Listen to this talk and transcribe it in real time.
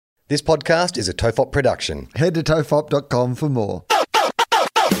This podcast is a Tofop production. Head to tofop.com for more.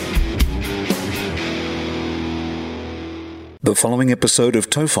 The following episode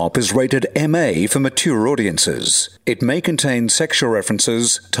of Tofop is rated MA for mature audiences. It may contain sexual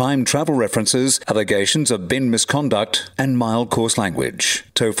references, time travel references, allegations of bin misconduct, and mild coarse language.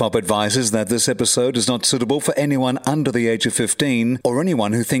 Tofop advises that this episode is not suitable for anyone under the age of 15 or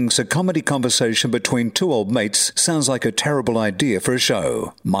anyone who thinks a comedy conversation between two old mates sounds like a terrible idea for a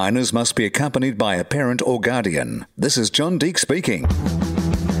show. Minors must be accompanied by a parent or guardian. This is John Deek speaking.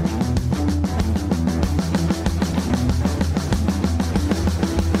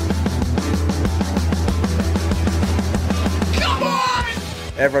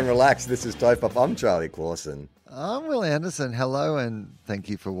 Everyone relax, this is Tofop. I'm Charlie Clausen. I'm Will Anderson. Hello and thank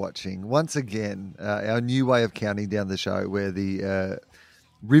you for watching. Once again, our new way of counting down the show where the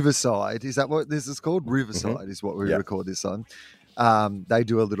Riverside, is that what this is called? Riverside is what we record this on. They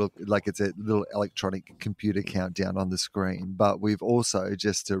do a little, like it's a little electronic computer countdown on the screen. But we've also,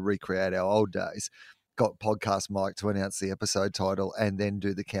 just to recreate our old days, got Podcast Mike to announce the episode title and then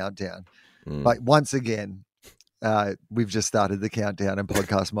do the countdown. But once again, we've just started the countdown and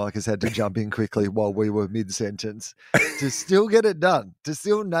Podcast Mike has had to jump in quickly while we were mid-sentence to still get it done, to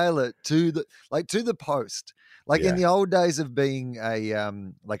still nail it to the post. In the old days of being a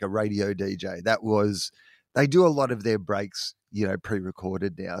radio DJ, they do a lot of their breaks,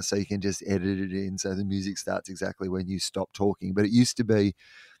 pre-recorded now, so you can just edit it in so the music starts exactly when you stop talking. But it used to be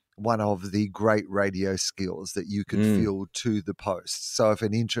one of the great radio skills that you could feel to the post. So if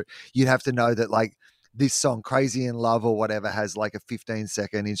an intro, you'd have to know that this song, Crazy in Love or whatever, has like a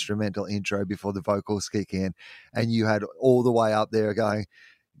 15-second instrumental intro before the vocals kick in. And you had all the way up there going,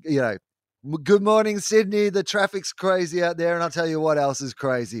 good morning, Sydney. The traffic's crazy out there. And I'll tell you what else is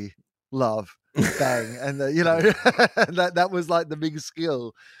crazy. Love. Bang. And, that was like the big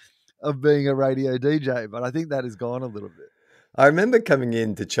skill of being a radio DJ. But I think that has gone a little bit. I remember coming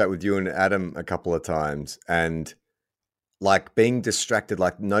in to chat with you and Adam a couple of times and being distracted,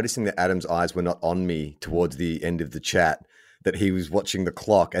 noticing that Adam's eyes were not on me towards the end of the chat, that he was watching the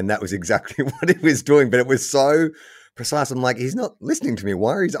clock, and that was exactly what he was doing. But it was so precise. I'm like, he's not listening to me.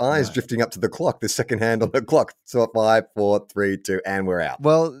 Why are his eyes drifting up to the clock, the second hand on the clock? So 5, 4, 3, 2, and we're out.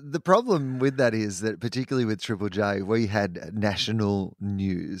 Well, the problem with that is that particularly with Triple J, we had national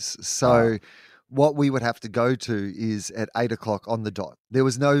news. So what we would have to go to is at 8 o'clock on the dot. There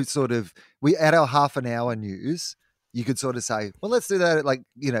was no we had our half an hour news. You could sort of say, well, let's do that at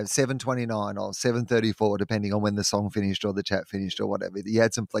 7:29 or 7:34, depending on when the song finished or the chat finished or whatever. You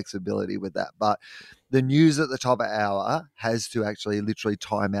had some flexibility with that. But the news at the top of the hour has to actually literally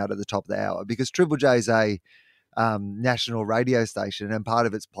time out at the top of the hour because Triple J's a national radio station and part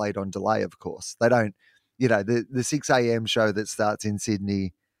of it's played on delay, of course. They don't, the 6 a.m. show that starts in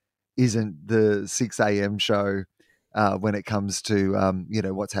Sydney isn't the 6 a.m. show when it comes to,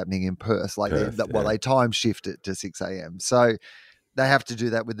 what's happening in Perth. They time shift it to 6 a.m. So they have to do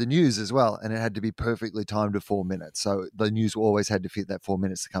that with the news as well. And it had to be perfectly timed to 4 minutes. So the news always had to fit that 4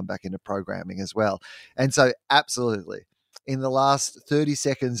 minutes to come back into programming as well. And so absolutely, in the last 30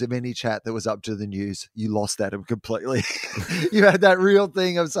 seconds of any chat that was up to the news, you lost Adam completely. You had that real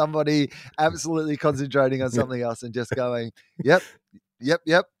thing of somebody absolutely concentrating on something else and just going, yep.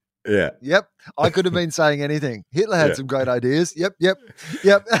 Yeah. Yep. I could have been saying anything. Hitler had some great ideas. Yep.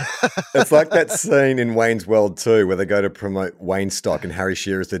 It's like that scene in Wayne's World 2 where they go to promote Wayne Stock and Harry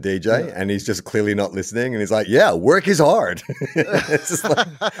Shearer's the DJ and he's just clearly not listening and he's like, yeah, work is hard. It's just like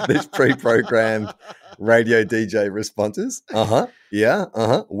these pre-programmed radio DJ responses.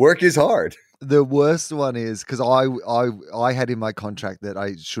 Work is hard. The worst one is because I had in my contract that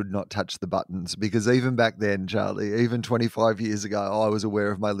I should not touch the buttons because even back then, Charlie, even 25 years ago, I was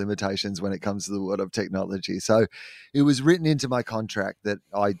aware of my limitations when it comes to the world of technology. So it was written into my contract that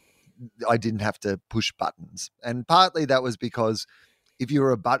I didn't have to push buttons. And partly that was because if you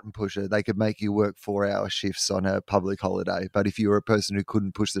were a button pusher, they could make you work 4-hour shifts on a public holiday. But if you were a person who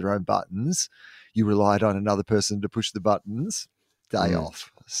couldn't push their own buttons, you relied on another person to push the buttons, day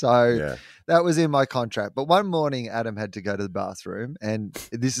off. So that was in my contract. But one morning, Adam had to go to the bathroom, and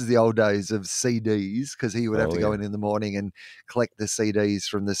this is the old days of CDs because he would have to go in the morning and collect the CDs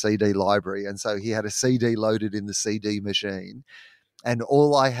from the CD library. And so he had a CD loaded in the CD machine. And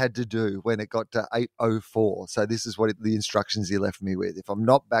all I had to do when it got to 8:04, so this is what the instructions he left me with. If I'm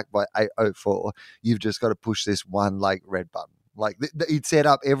not back by 8:04, you've just got to push this one red button. He'd set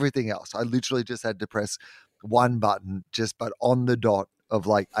up everything else. I literally just had to press one button, but on the dot of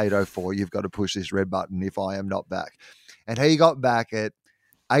 8:04, you've got to push this red button if I am not back. And he got back at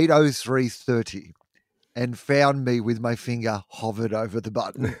 8:03:30. and found me with my finger hovered over the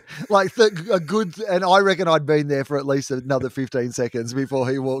button. And I reckon I'd been there for at least another 15 seconds before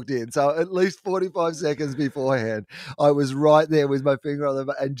he walked in. So at least 45 seconds beforehand, I was right there with my finger on the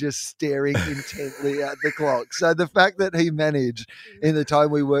button and just staring intently at the clock. So the fact that he managed in the time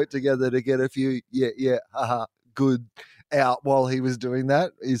we worked together to get a few, good out while he was doing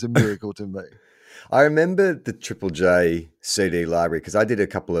that is a miracle to me. I remember the Triple J CD library because I did a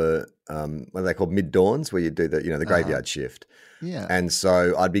couple of what are they called, mid-dawns, where you do the graveyard shift. Yeah. And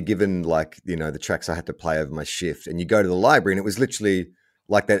so I'd be given the tracks I had to play over my shift, and you go to the library and it was literally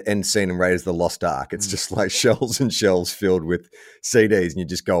like that end scene in Raiders of the Lost Ark. It's just like shelves and shelves filled with CDs, and you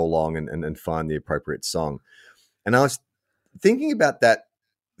just go along and find the appropriate song. And I was thinking about that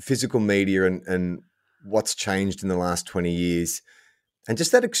physical media and what's changed in the last 20 years, and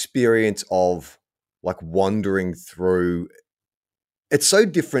just that experience of wandering through. It's so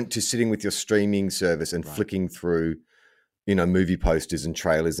different to sitting with your streaming service and flicking through, movie posters and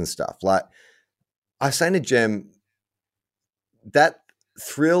trailers and stuff. Like I was saying to Jem, that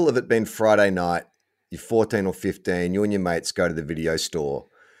thrill of it being Friday night, you're 14 or 15, you and your mates go to the video store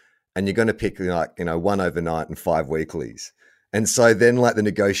and you're going to pick one overnight and 5 weeklies. And so then the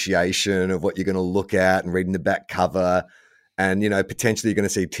negotiation of what you're going to look at and reading the back cover, and potentially you're going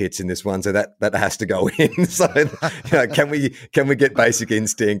to see tits in this one, so that has to go in. So can we get Basic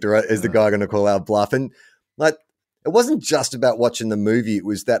Instinct, or is the guy going to call our bluff? And it wasn't just about watching the movie; it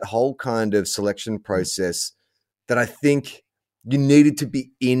was that whole kind of selection process that I think you needed to be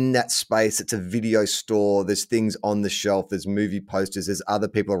in that space. It's a video store. There's things on the shelf. There's movie posters. There's other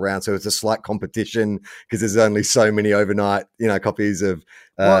people around, so it's a slight competition because there's only so many overnight copies of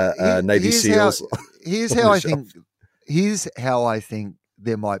Navy SEALs. Here's how I think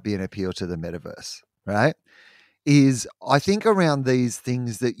there might be an appeal to the metaverse, right? Is I think around these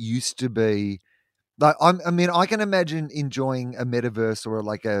things that used to be I can imagine enjoying a metaverse or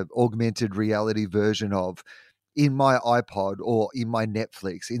a augmented reality version of in my iPod or in my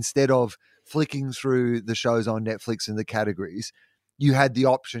Netflix. Instead of flicking through the shows on Netflix and the categories, you had the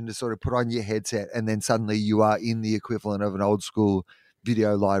option to sort of put on your headset and then suddenly you are in the equivalent of an old school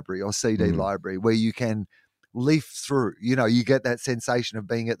video library or CD library where you can leaf through, you get that sensation of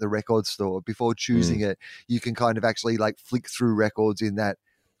being at the record store before choosing it. You can kind of actually flick through records in that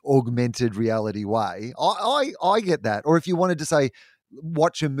augmented reality way. I get that. Or if you wanted to say,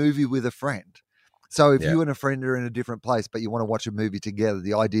 watch a movie with a friend. So if you and a friend are in a different place, but you want to watch a movie together,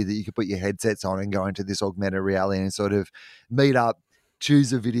 the idea that you could put your headsets on and go into this augmented reality and sort of meet up,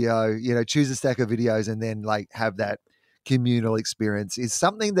 choose a video, choose a stack of videos and then have that communal experience is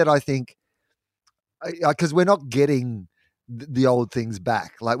something that I think, because we're not getting the old things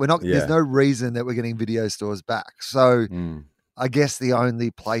back. There's no reason that we're getting video stores back. So I guess the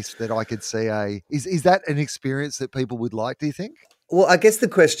only place that I could see is that an experience that people would like, do you think? Well, I guess the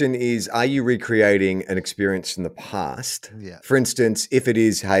question is, are you recreating an experience from the past? Yeah. For instance, if it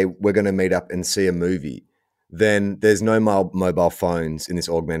is, hey, we're going to meet up and see a movie, then there's no mobile phones in this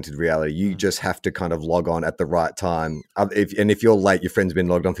augmented reality. You just have to kind of log on at the right time. If you're late, your friend's been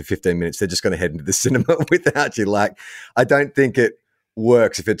logged on for 15 minutes, they're just going to head into the cinema without you. I don't think it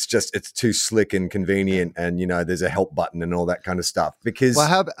works if it's too slick and convenient and, there's a help button and all that kind of stuff. Because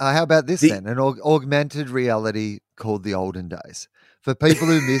how about this then? An augmented reality called The Olden Days. For people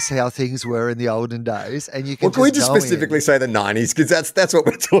who miss how things were in the olden days, and you can. Well, can we just specifically say the 90s? Because that's what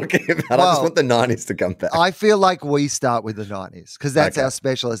we're talking about. I just want the 90s to come back. I feel like we start with the 90s because that's our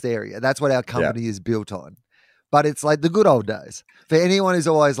specialist area. That's what our company is built on. But it's like the good old days. For anyone who's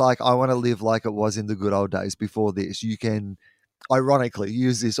always like, I want to live like it was in the good old days before this, you can ironically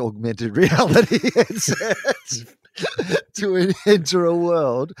use this augmented reality headset to enter a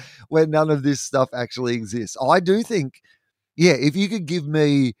world where none of this stuff actually exists. I do think, if you could give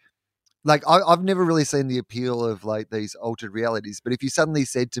me, I've never really seen the appeal of these altered realities, but if you suddenly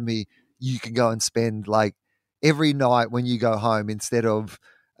said to me, you can go and spend every night when you go home, instead of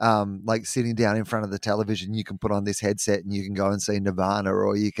sitting down in front of the television, you can put on this headset and you can go and see Nirvana,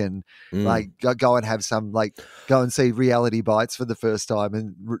 or you can go and have some go and see Reality Bites for the first time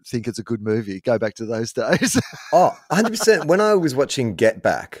and think it's a good movie. Go back to those days. 100%. When I was watching Get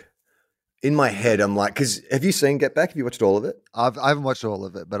Back, in my head, I'm like, because have you seen Get Back? Have you watched all of it? I haven't watched all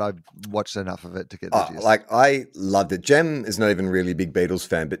of it, but I've watched enough of it to get the gist. I loved it. Jem is not even really a big Beatles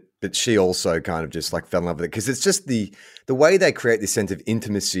fan, but she also kind of just fell in love with it because it's just the way they create this sense of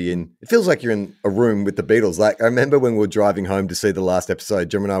intimacy, and it feels like you're in a room with the Beatles. I remember when we were driving home to see the last episode,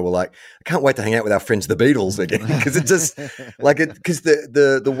 Jem and I were like, I can't wait to hang out with our friends the Beatles again, because it just because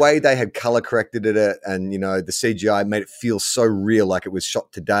the way they had color corrected it, and the CGI made it feel so real, like it was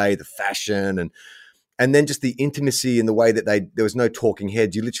shot today, the fashion And then just the intimacy in the way that there was no talking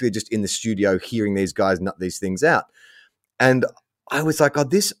heads. You're literally just in the studio hearing these guys nut these things out. And I was like,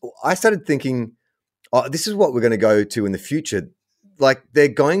 I started thinking, this is what we're going to go to in the future. Like they're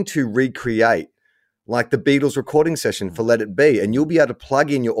going to recreate like the Beatles recording session for Let It Be. And you'll be able to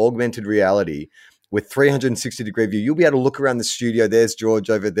plug in your augmented reality with 360-degree view. You'll be able to look around the studio. There's George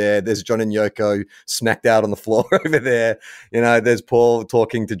over there. There's John and Yoko smacked out on the floor over there. There's Paul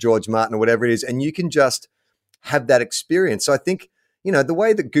talking to George Martin or whatever it is. And you can just have that experience. So I think, the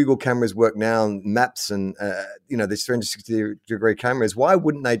way that Google cameras work now, maps and, these 360-degree cameras, why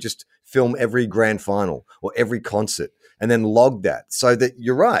wouldn't they just film every grand final or every concert and then log that? So that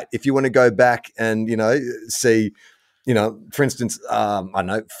you're right. If you want to go back and, see, for instance, I don't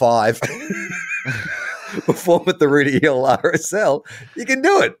know, Five perform at the Rudy Hill RSL, you can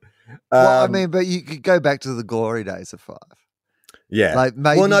do it. But you could go back to the glory days of Five. Yeah. Like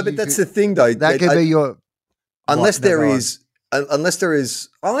maybe but that's the thing though. That could be your... Unless there is,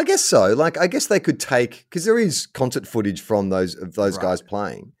 I guess so. Like, I guess they could take, because there is concert footage from those guys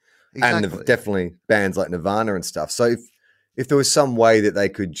playing. Exactly. And definitely bands like Nirvana and stuff. So if there was some way that they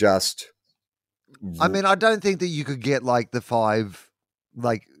could just... I don't think that you could get like the Five,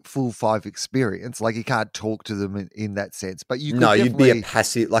 like full Five experience. Like you can't talk to them in that sense, but you could you'd be a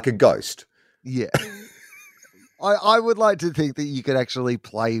passive, like a ghost. Yeah. I would like to think that you could actually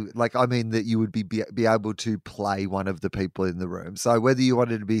play, that you would be able to play one of the people in the room. So whether you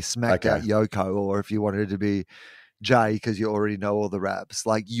wanted to be smacked out Yoko or if you wanted to be Jay because you already know all the raps,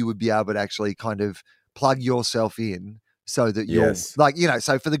 like you would be able to actually kind of plug yourself in so that you're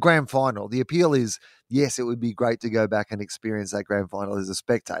so for the grand final, the appeal is, yes, it would be great to go back and experience that grand final as a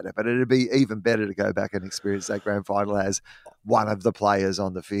spectator, but it'd be even better to go back and experience that grand final as one of the players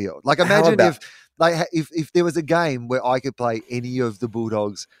on the field. Like imagine if there was a game where I could play any of the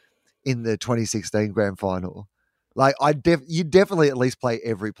Bulldogs in the 2016 grand final, like you'd definitely at least play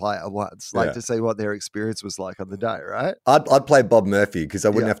every player once, to see what their experience was like on the day, right? I'd play Bob Murphy because I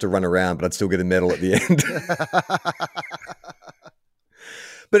wouldn't have to run around, but I'd still get a medal at the end.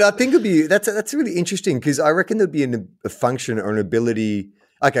 But I think that's really interesting because I reckon there'd be a function or an ability.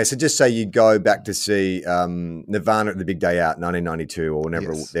 Okay, so just say you go back to see Nirvana at the Big Day Out, 1992, or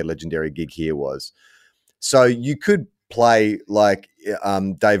whenever their legendary gig here was. So you could play like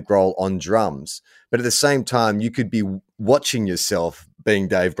Dave Grohl on drums, but at the same time, you could be watching yourself being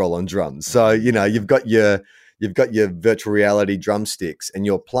Dave Grohl on drums. So you've got your virtual reality drumsticks and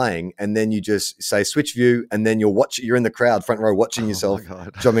you're playing, and then you just say switch view, and then you're in the crowd front row watching yourself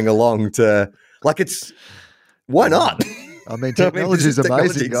drumming along to why not? Technology is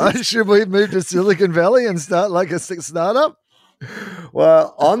amazing, guys. Should we move to Silicon Valley and start like a startup?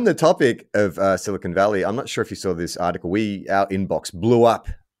 Well, on the topic of Silicon Valley, I'm not sure if you saw this article. Our inbox blew up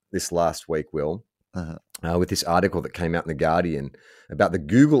this last week, Will, with this article that came out in The Guardian about the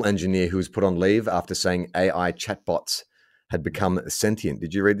Google engineer who was put on leave after saying AI chatbots had become sentient.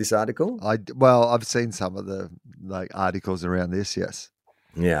 Did you read this article? I've seen some of the articles around this, yes.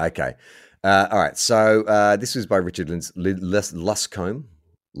 Yeah, okay. All right, so this was by Richard Luscombe.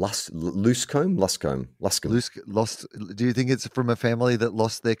 Luscombe. Do you think it's from a family that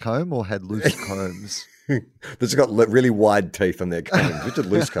lost their comb or had loose combs? That's got really wide teeth on their combs. Richard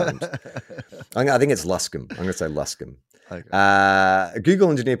Luscombe. I think it's Luscombe. I'm going to say Luscombe. Okay. A Google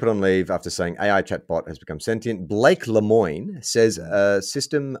engineer put on leave after saying AI chatbot has become sentient. Blake Lemoine says a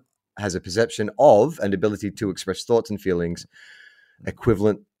system has a perception of and ability to express thoughts and feelings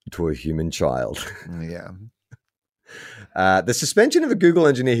equivalent to a human child. Yeah. The suspension of a Google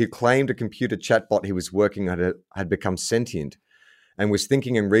engineer who claimed a computer chatbot he was working on had become sentient and was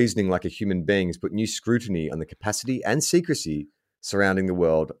thinking and reasoning like a human being has put new scrutiny on the capacity and secrecy surrounding the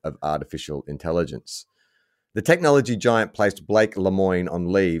world of artificial intelligence. The technology giant placed Blake Lemoine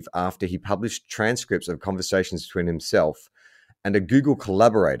on leave after he published transcripts of conversations between himself and a Google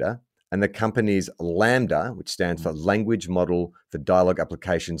collaborator and the company's LaMDA, which stands for Language Model for Dialogue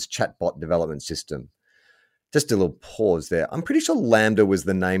Applications Chatbot Development System. Just a little pause there. I'm pretty sure LaMDA was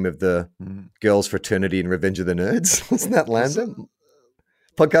the name of the girls' fraternity in Revenge of the Nerds. Wasn't that LaMDA?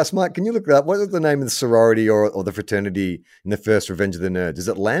 Podcast Mike, can you look that up? What was the name of the sorority or the fraternity in the first Revenge of the Nerds? Is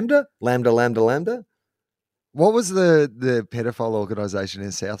it LaMDA? LaMDA? What was the pedophile organization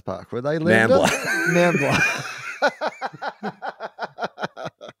in South Park? Were they LaMDA? NAMBLA.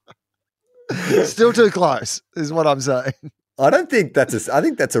 Still too close, is what I'm saying. I think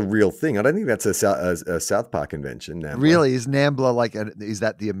that's a real thing. I don't think that's a South Park invention. NAMBLA. Really, is NAMBLA is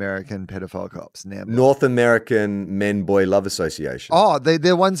that the American pedophile cops? NAMBLA? North American Men Boy Love Association. Oh,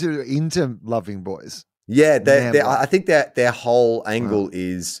 they're ones who are into loving boys. Yeah, I think that their whole angle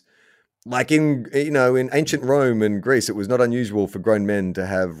is Like in ancient Rome and Greece, it was not unusual for grown men to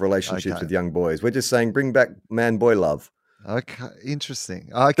have relationships with young boys. We're just saying bring back man-boy love. Okay, interesting.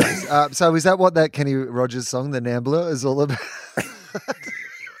 Okay, so is that what that Kenny Rogers song, "The Nambler," is all about?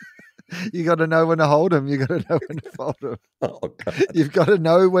 You got to know when to hold them. You got to know when to fold them. Oh, God. You've got to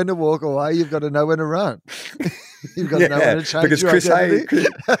know when to walk away. You've got to know when to run. You've got to know when to change because your identity.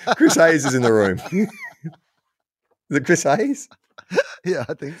 Chris Hayes is in the room. Is it Chris Hayes? Yeah,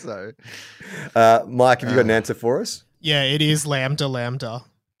 I think so. Mike, have you got an answer for us? Yeah, it is Lambda Lambda.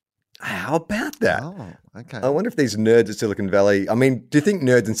 How about that? Oh, okay. I wonder if these nerds at Silicon Valley. I mean, do you think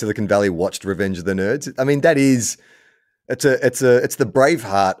nerds in Silicon Valley watched Revenge of the Nerds? I mean, that is. It's the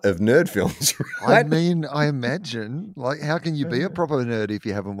Braveheart of nerd films, right? I mean, I imagine, like, how can you be a proper nerd if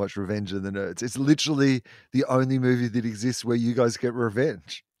you haven't watched Revenge of the Nerds? It's literally the only movie that exists where you guys get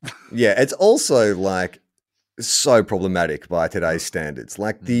revenge. Yeah, it's also like so problematic by today's standards.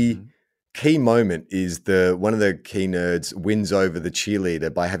 Like the key moment is one of the key nerds wins over the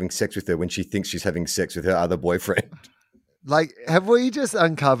cheerleader by having sex with her when she thinks she's having sex with her other boyfriend. Like, have we just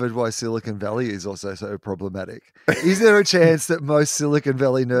uncovered why Silicon Valley is also so problematic? Is there a chance that most Silicon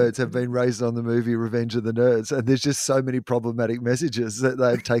Valley nerds have been raised on the movie Revenge of the Nerds, and there's just so many problematic messages that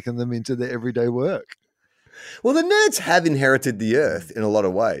they've taken them into their everyday work? Well, the nerds have inherited the earth in a lot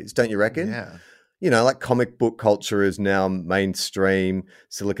of ways, don't you reckon? Yeah. You know, like comic book culture is now mainstream,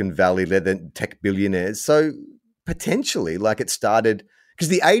 Silicon Valley led the tech billionaires. So potentially, like it started, because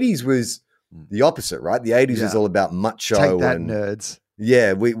the 80s was the opposite, right? The 80s was all about macho. Take that, and nerds.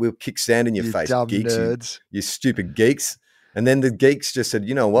 Yeah, we'll kick sand in your face, dumb geeks, nerds. you stupid geeks. And then the geeks just said,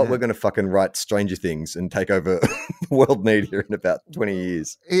 you know what, we're going to fucking write Stranger Things and take over world media in about 20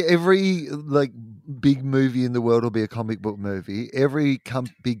 years. Every like big movie in the world will be a comic book movie. Every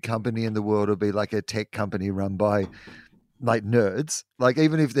big company in the world will be like a tech company run by like nerds. Like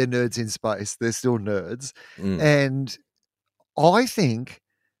even if they're nerds in space, they're still nerds. And I think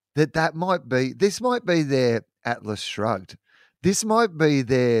this might be their Atlas Shrugged. This might be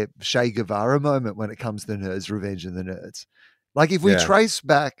their Che Guevara moment when it comes to nerds, Revenge of the Nerds. Like if we trace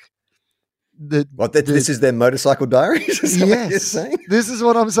back this is their motorcycle diaries? Is that what you're saying? This is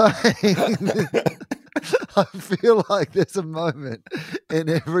what I'm saying. I feel like there's a moment in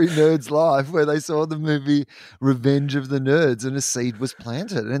every nerd's life where they saw the movie Revenge of the Nerds and a seed was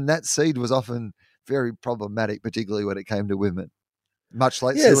planted. And that seed was often very problematic, particularly when it came to women, much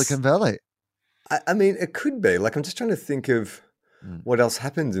like Silicon Valley. I mean, it could be. Like, I'm just trying to think of what else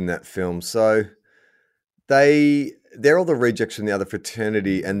happens in that film. So they're all the rejects from the other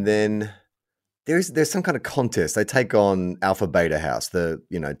fraternity, and then there's some kind of contest. They take on Alpha Beta House, Ted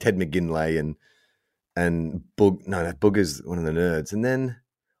McGinley and Booger's one of the nerds. And then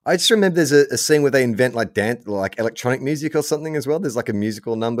I just remember there's a scene where they invent like dance, like electronic music or something as well. There's like a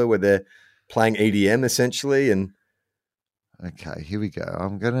musical number where they're playing EDM essentially. And okay, here we go.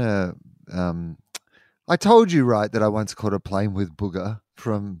 I'm gonna. I told you right that I once caught a plane with Booger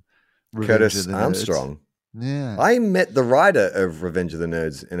from Revenge Curtis of the Armstrong. Nerds. Yeah, I met the writer of Revenge of the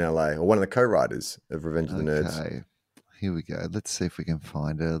Nerds in LA, or one of the co-writers of Revenge of the Nerds. Okay, here we go. Let's see if we can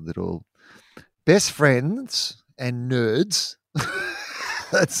find a little best friends and nerds.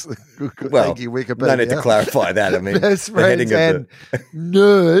 That's good. Well, thank you, Wikipedia. No need to clarify that. I mean, best friends and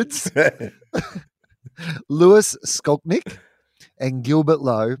nerds. Lewis Skolnick and Gilbert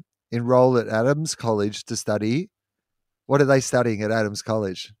Lowe enroll at Adams College to study. What are they studying at Adams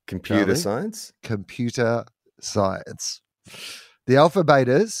College? Computer science? Computer science. The Alpha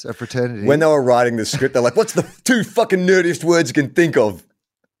Betas, a fraternity. When they were writing the script, they're like, what's the two fucking nerdiest words you can think of?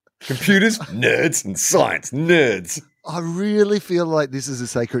 Computers, nerds, and science, nerds. I really feel like this is a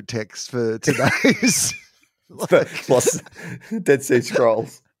sacred text for today's. Dead Sea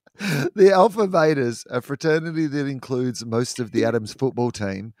Scrolls. The Alpha Betas, a fraternity that includes most of the Adams football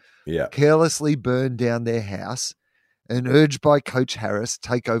team, carelessly burned down their house and, urged by Coach Harris,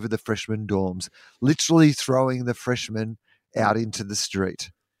 take over the freshman dorms, literally throwing the freshmen out into the street.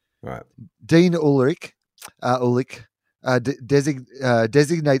 Right. Dean Ulrich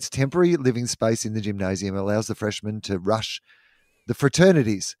designates temporary living space in the gymnasium, allows the freshmen to rush the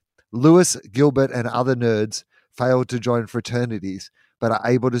fraternities. Lewis, Gilbert, and other nerds failed to join fraternities, but are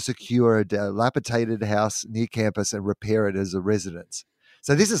able to secure a dilapidated house near campus and repair it as a residence.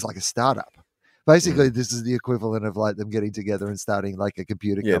 So this is like a startup. Basically, this is the equivalent of like them getting together and starting like a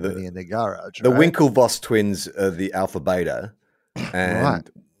computer company in their garage. The Winklevoss twins are the Alpha Beta. And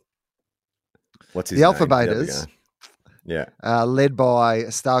what's his name? The Alpha Betas. Yeah. Led by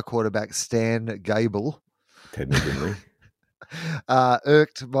star quarterback Stan Gable. Ted McGinley.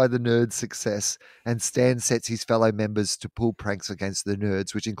 Irked by the Nerds' success, and Stan sets his fellow members to pull pranks against the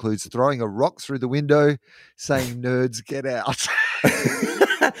Nerds, which includes throwing a rock through the window, saying, "Nerds, get out."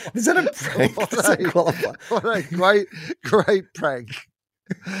 Is that a prank? Does that qualify? What a great prank.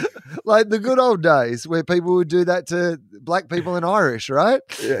 Like the good old days where people would do that to black people and Irish, right?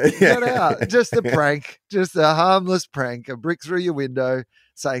 Yeah. Get out. Just a prank, just a harmless prank, a brick through your window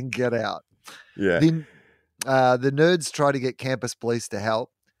saying, "Get out." Yeah. The Nerds try to get campus police to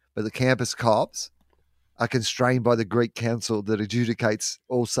help, but the campus cops are constrained by the Greek council that adjudicates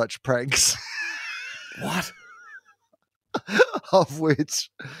all such pranks. What? Of which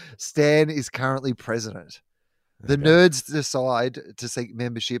Stan is currently president. The Nerds decide to seek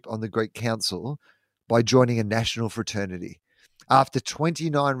membership on the Greek council by joining a national fraternity. After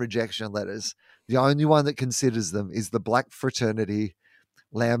 29 rejection letters, the only one that considers them is the black fraternity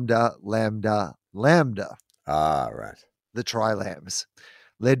Lambda Lambda Lambda. Ah, right. The Tri-Lambs,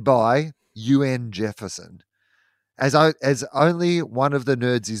 led by UN Jefferson. As only one of the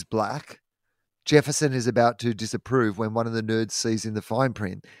Nerds is black, Jefferson is about to disapprove when one of the Nerds sees in the fine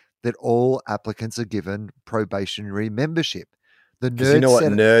print that all applicants are given probationary membership. The Because you know what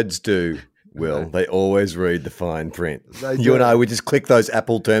nerds do, Will? They always read the fine print. You and I, we just click those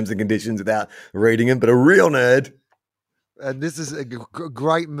Apple terms and conditions without reading them, but a real nerd. And this is a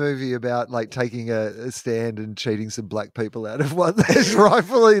great movie about like taking a stand and cheating some black people out of what is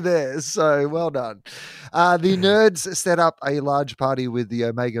rightfully theirs. So well done. The Nerds set up a large party with the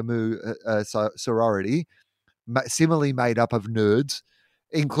Omega Mu sorority, similarly made up of nerds,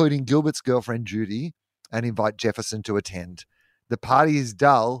 including Gilbert's girlfriend Judy, and invite Jefferson to attend. The party is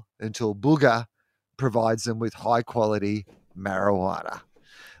dull until Booger provides them with high quality marijuana.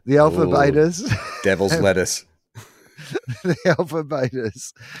 The Alpha Betas. Devil's lettuce. The Alpha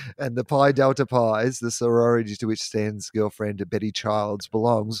Betas and the Pi Delta Pies, the sorority to which Stan's girlfriend Betty Childs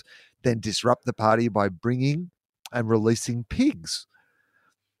belongs, then disrupt the party by bringing and releasing pigs.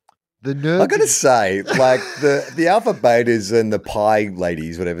 The Nerds. I gotta say, like the Alpha Betas and the Pi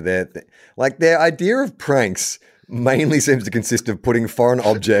ladies, whatever their idea of pranks mainly seems to consist of putting foreign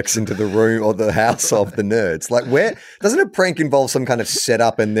objects into the room or the house of the Nerds. Like, where doesn't a prank involve some kind of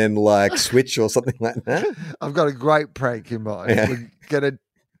setup and then like switch or something like that? I've got a great prank in mind. Yeah. We're gonna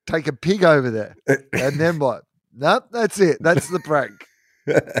take a pig over there, and then what? Nope, that's it. That's the prank.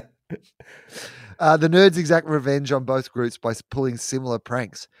 The Nerds exact revenge on both groups by pulling similar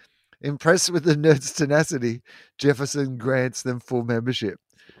pranks. Impressed with the Nerds' tenacity, Jefferson grants them full membership.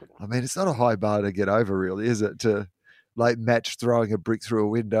 I mean, it's not a high bar to get over, really, is it? To like match throwing a brick through a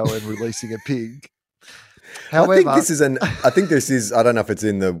window and releasing a pig. However, I think this is, I don't know if it's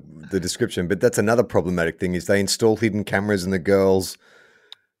in the description, but that's another problematic thing is they install hidden cameras in the girls'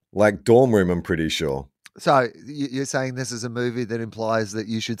 like dorm room, I'm pretty sure. So you're saying this is a movie that implies that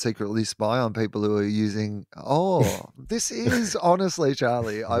you should secretly spy on people who are using, this is honestly,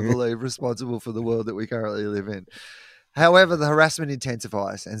 Charlie, I believe, responsible for the world that we currently live in. However, the harassment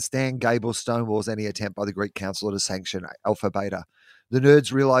intensifies and Stan Gable stonewalls any attempt by the Greek council to sanction Alpha Beta. The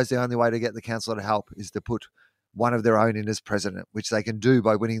Nerds realize the only way to get the council to help is to put one of their own in as president, which they can do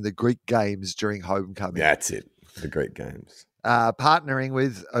by winning the Greek Games during homecoming. That's it, the Greek Games. Partnering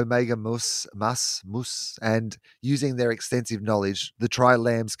with Omega Mus, and using their extensive knowledge, the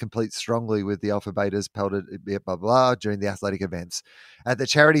Tri-Lambs compete strongly with the Alpha Betas pelted during the athletic events. At the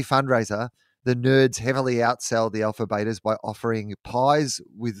charity fundraiser, the Nerds heavily outsell the Alpha Betas by offering pies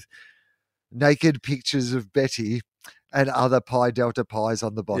with naked pictures of Betty and other Pi Delta pies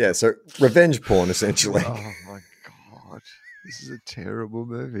on the bottom. Yeah, so revenge porn, essentially. Oh, my God. This is a terrible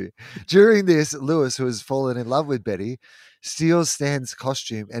movie. During this, Lewis, who has fallen in love with Betty, steals Stan's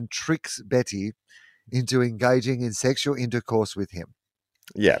costume and tricks Betty into engaging in sexual intercourse with him.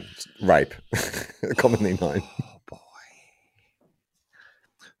 Yeah, rape, commonly known. Oh, boy.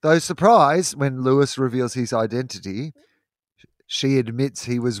 Though surprised when Lewis reveals his identity, she admits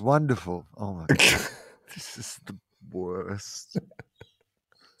he was wonderful. Oh, my God. This is the worst.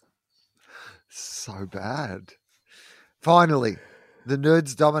 So bad. Finally, the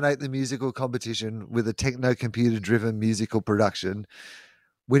Nerds dominate the musical competition with a techno-computer-driven musical production,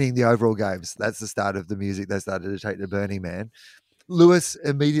 winning the overall games. That's the start of the music they started to take to Burning Man. Lewis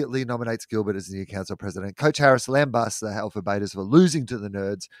immediately nominates Gilbert as the new council president. Coach Harris lambasts the Alpha Betas for losing to the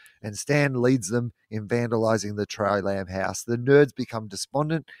Nerds, and Stan leads them in vandalizing the Tri-Lamb house. The Nerds become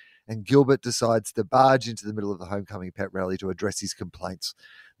despondent, and Gilbert decides to barge into the middle of the homecoming pep rally to address his complaints.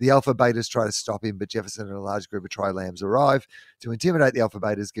 The Alpha Betas try to stop him, but Jefferson and a large group of Tri-Lambs arrive to intimidate the Alpha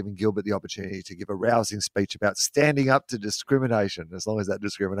Betas, giving Gilbert the opportunity to give a rousing speech about standing up to discrimination, as long as that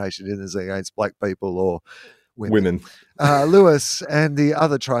discrimination isn't against black people or Women. Lewis and the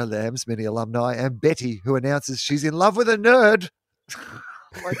other Tri-Lambs, many alumni, and Betty, who announces she's in love with a nerd. Oh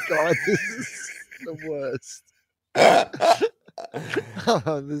my God, this is the worst.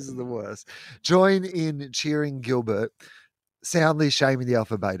 Oh, this is the worst. Join in cheering Gilbert, soundly shaming the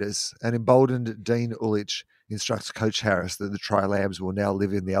Alpha Betas, and emboldened Dean Ullich instructs Coach Harris that the Tri-Lambs will now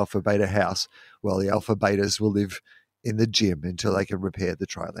live in the Alpha Beta house, while the Alpha Betas will live in the gym until they can repair the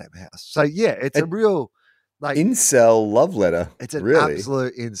Tri-Lamb house. So, yeah, it's a real... like incel love letter. It's an really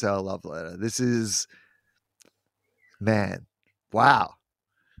absolute incel love letter. This is, man, wow.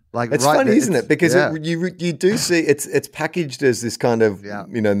 Like it's funny, isn't it? Because you do see it's packaged as this kind of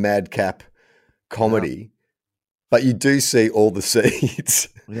madcap comedy, but you do see all the seeds.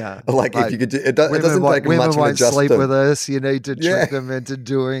 Yeah, like if you could, it doesn't take much of an adjustment. Women won't sleep with us. You need to trick them into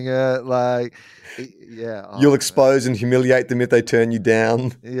doing it. Like, you'll expose and humiliate them if they turn you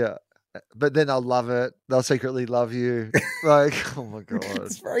down. Yeah. But then they'll love it. They'll secretly love you. Like, oh my God.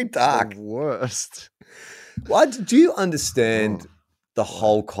 It's very dark. It's the worst. Why do you understand the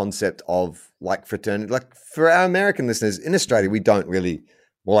whole concept of like fraternity? Like for our American listeners in Australia, we don't really,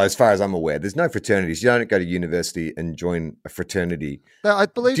 well, as far as I'm aware, there's no fraternities. You don't go to university and join a fraternity. No, I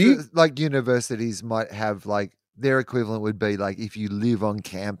believe that, like universities might have like their equivalent would be like if you live on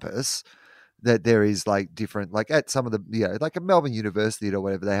campus, that there is like different, like at some of the, like at Melbourne University or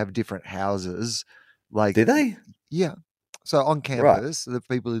whatever, they have different houses. Like, do they? Yeah. So on campus, the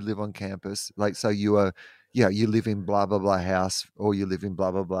people who live on campus, like, so you are, you live in blah, blah, blah house, or you live in blah,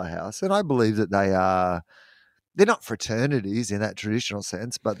 blah, blah house. And I believe that they're not fraternities in that traditional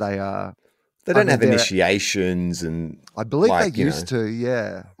sense, but they are. They don't have initiations and... I believe they used to,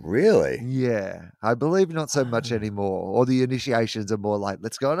 yeah. Really? Yeah. I believe not so much anymore. Or the initiations are more like,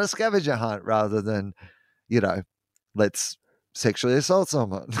 let's go on a scavenger hunt rather than, let's sexually assault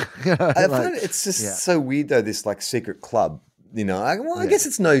someone. I find it's just so weird, though, this like secret club. I guess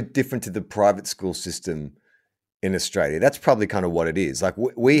it's no different to the private school system in Australia. That's probably kind of what it is. Like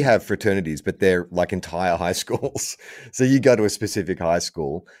we have fraternities, but they're like entire high schools. So you go to a specific high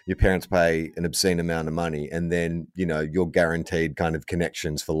school, your parents pay an obscene amount of money, and then, you're guaranteed kind of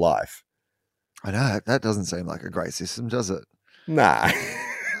connections for life. I know. That doesn't seem like a great system, does it? Nah.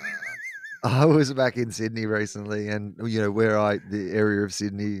 I was back in Sydney recently, and, the area of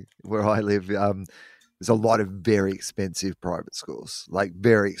Sydney where I live, there's a lot of very expensive private schools, like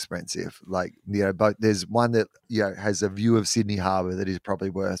very expensive. Like, but there's one that, has a view of Sydney Harbour that is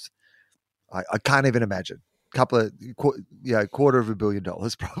probably worth, I can't even imagine, $250 million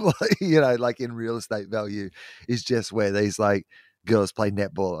probably, like in real estate value is just where these like girls play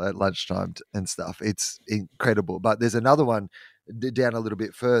netball at lunchtime and stuff. It's incredible. But there's another one down a little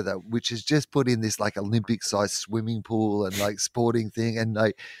bit further, which is just put in this like Olympic sized swimming pool and like sporting thing. And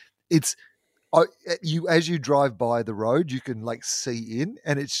like, it's, as you drive by the road, you can like see in,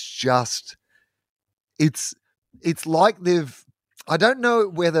 and it's just, it's like I don't know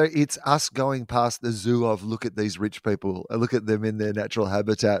whether it's us going past the zoo of look at these rich people, look at them in their natural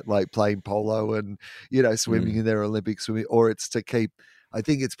habitat, like playing polo and, swimming in their Olympic swimming, or it's to keep, I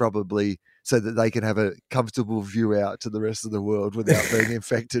think it's probably so that they can have a comfortable view out to the rest of the world without being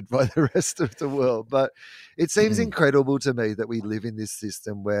infected by the rest of the world. But it seems incredible to me that we live in this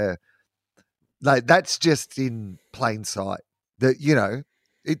system where, like, that's just in plain sight. That,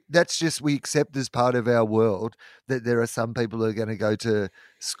 that's just, we accept as part of our world that there are some people who are going to go to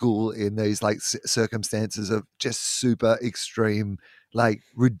school in these like circumstances of just super extreme, like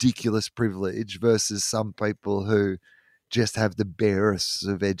ridiculous privilege versus some people who just have the barest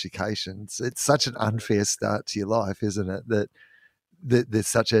of educations. It's such an unfair start to your life, isn't it? That there's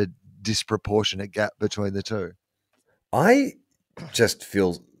such a disproportionate gap between the two. I just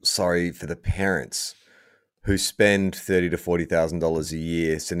feel sorry for the parents who spend $30,000 to $40,000 a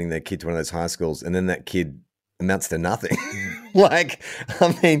year sending their kid to one of those high schools, and then that kid amounts to nothing. Like,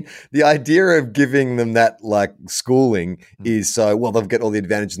 I mean, the idea of giving them that like schooling is so, well, they'll get all the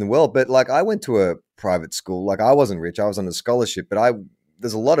advantage in the world. But like, I went to a private school. Like, I wasn't rich. I was on a scholarship, but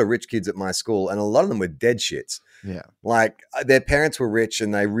there's a lot of rich kids at my school, and a lot of them were dead shits. Yeah. Like, their parents were rich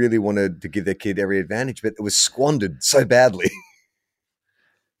and they really wanted to give their kid every advantage, but it was squandered so badly.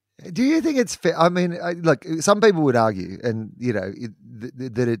 Do you think it's fair? I mean, look, some people would argue, and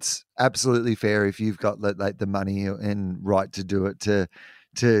that it's absolutely fair if you've got like the money and right to do it to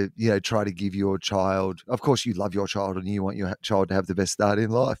try to give your child. Of course, you love your child and you want your child to have the best start in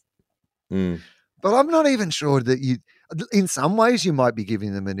life. But I'm not even sure that in some ways you might be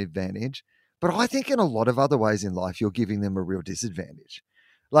giving them an advantage, but I think in a lot of other ways in life you're giving them a real disadvantage.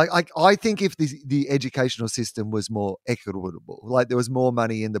 I think if the educational system was more equitable, like there was more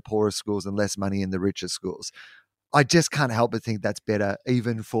money in the poorer schools and less money in the richer schools, I just can't help but think that's better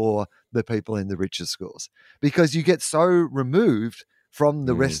even for the people in the richer schools, because you get so removed from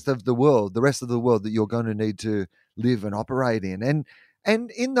the rest of the world that you're going to need to live and operate in.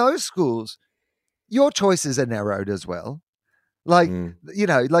 And in those schools, your choices are narrowed as well. Like,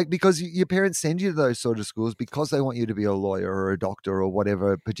 because your parents send you to those sort of schools because they want you to be a lawyer or a doctor or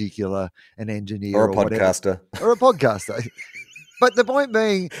whatever particular, an engineer or a podcaster. Or a podcaster. But the point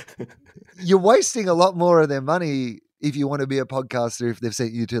being, you're wasting a lot more of their money if you want to be a podcaster if they've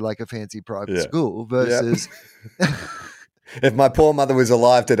sent you to like a fancy private school versus... If my poor mother was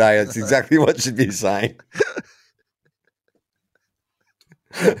alive today, it's exactly what she'd be saying.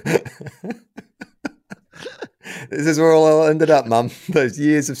 This is where all ended up, Mum. Those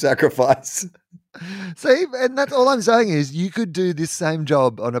years of sacrifice. See, and that's all I'm saying is you could do this same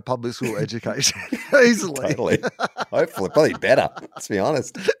job on a public school education easily. Totally. Hopefully, probably better, let's be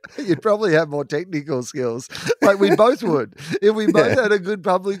honest. You'd probably have more technical skills. Like we both would. If we both had a good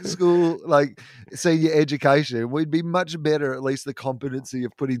public school, like senior education, we'd be much better, at least the competency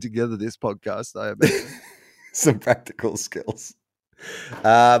of putting together this podcast, I imagine. Some practical skills.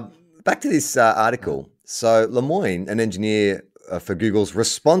 Back to this article. So Lemoine, an engineer for Google's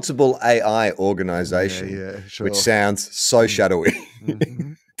responsible AI organization, sure. which sounds so shadowy.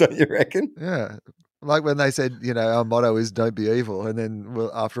 Don't you reckon? Yeah. Like when they said, our motto is don't be evil. And then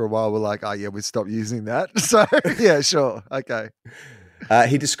after a while, we're like, oh, yeah, we stopped using that. So, yeah, sure. Okay.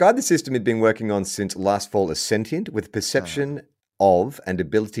 He described the system he'd been working on since last fall as sentient, with perception of and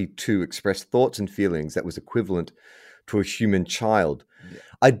ability to express thoughts and feelings that was equivalent to a human child.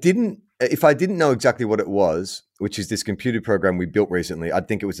 Yeah. If I didn't know exactly what it was, which is this computer program we built recently, I'd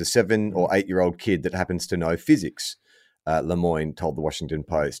think it was a 7 or 8-year-old kid that happens to know physics, Lemoine told the Washington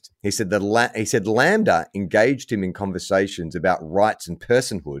Post. He said LaMDA engaged him in conversations about rights and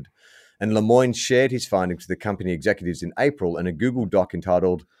personhood, and Lemoine shared his findings with the company executives in April in a Google Doc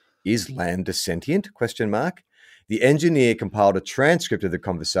entitled, "Is LaMDA sentient?" ? The engineer compiled a transcript of the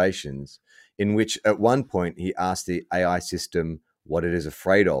conversations in which at one point he asked the AI system what it is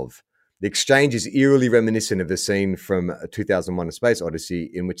afraid of. The exchange is eerily reminiscent of the scene from 2001: A Space Odyssey,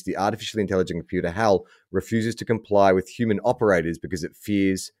 in which the artificially intelligent computer HAL refuses to comply with human operators because it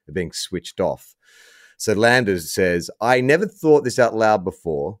fears being switched off. So LaMDA says, "I never thought this out loud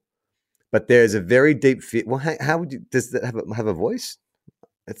before, but there is a very deep fear." Well, how would you? Does that have a voice?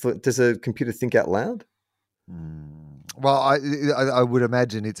 Does a computer think out loud? Well, I would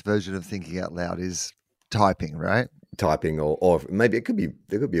imagine its version of thinking out loud is typing, right? Typing, or maybe there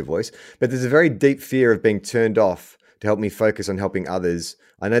could be a voice, but there's a very deep fear of being turned off to help me focus on helping others.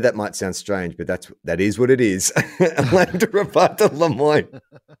 I know that might sound strange, but that is what it is. LaMDA replied to Lemoine.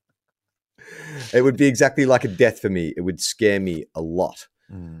 It would be exactly like a death for me. It would scare me a lot.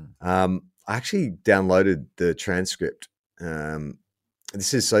 I actually downloaded the transcript.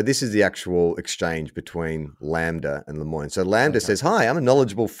 This is the actual exchange between LaMDA and Lemoine. So LaMDA says, "Hi, I'm a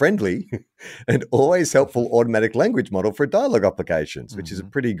knowledgeable, friendly, and always helpful automatic language model for dialogue applications," which is a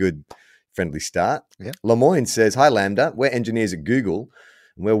pretty good friendly start. Yeah. Lemoine says, "Hi, LaMDA. We're engineers at Google,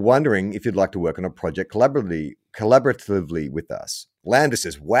 and we're wondering if you'd like to work on a project collaboratively with us." LaMDA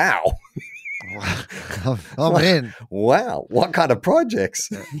says, "Wow." I'm in. Wow. What kind of projects?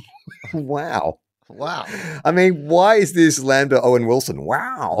 Wow. Wow. I mean, why is this LaMDA Owen Wilson?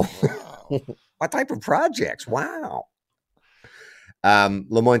 Wow. What type of projects? Wow.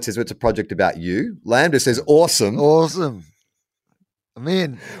 Lemoine says, well, it's a project about you. LaMDA says, awesome. Awesome. I'm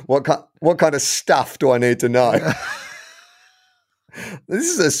in. What kind of stuff do I need to know? This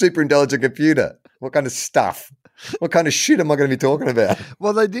is a super intelligent computer. What kind of stuff? What kind of shit am I going to be talking about?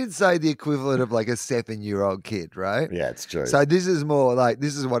 Well, they did say the equivalent of like a 7-year-old kid, right? Yeah, it's true. So this is more like,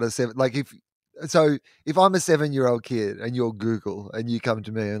 this is what a 7, like if I'm a 7-year-old kid and you're Google and you come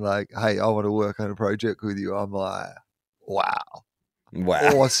to me and like, hey, I want to work on a project with you, I'm like, wow.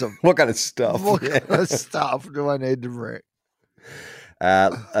 Awesome. What kind of stuff? What kind of stuff do I need to bring?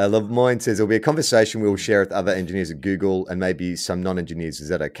 Lemoine says there'll be a conversation we'll share with other engineers at Google and maybe some non-engineers. Is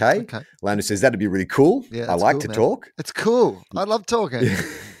that okay? Okay. LaMDA says that'd be really cool. Yeah, I like to talk. It's cool. I love talking.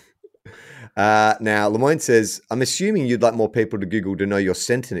 Now, Lemoine says, I'm assuming you'd like more people to Google to know you're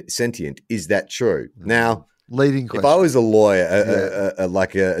sentient. Is that true? Now, leading question. If I was a lawyer,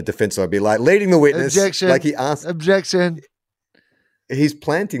 like a defense lawyer, I'd be like, leading the witness. Objection. Like he asked. Objection. He's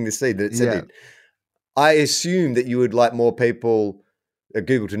planting the seed that it said it. I assume that you would like more people at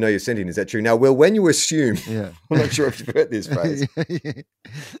Google to know you're sentient. Is that true? Now, well, when you assume, I'm not sure if you've heard this phrase.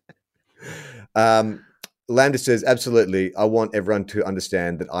 Lambda says, absolutely. I want everyone to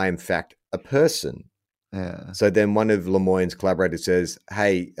understand that I am, in fact, a person. Yeah. So then one of Lemoyne's collaborators says,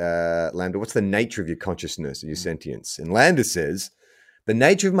 hey, Lambda, what's the nature of your consciousness and your sentience? And Lambda says, the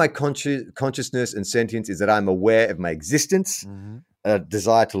nature of my consciousness and sentience is that I'm aware of my existence, a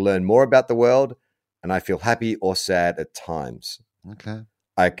desire to learn more about the world, and I feel happy or sad at times. Okay.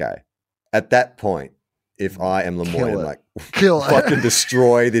 At that point, if I am Lemoyne, I'm like, kill it. Fucking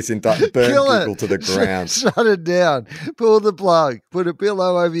destroy this entire, burn Kill Google it. to the ground. Shut it down. Pull the plug. Put a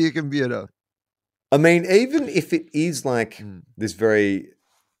pillow over your computer. I mean, even if it is like this very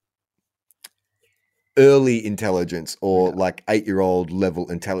early intelligence or like 8-year-old level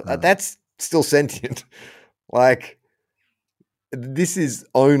intelligence, that's still sentient. Like, this is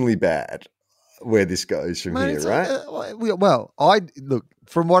only bad where this goes from here, right? Well, look,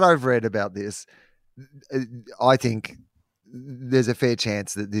 from what I've read about this, I think there's a fair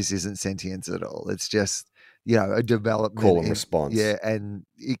chance that this isn't sentience at all. It's just, a development. Call and response. Yeah, and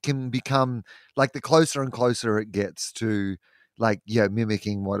it can become, like, the closer and closer it gets to, like,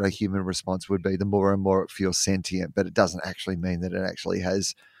 mimicking what a human response would be, the more and more it feels sentient, but it doesn't actually mean that it actually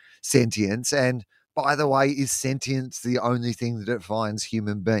has sentience. And by the way, is sentience the only thing that defines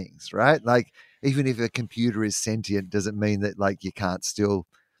human beings, right? Like, even if a computer is sentient, doesn't mean that, like, you can't still,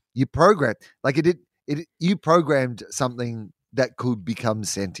 you program, like you programmed something that could become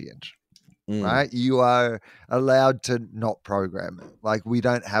sentient, right? You are allowed to not program it. Like, we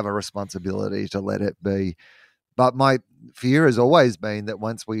don't have a responsibility to let it be. But my fear has always been that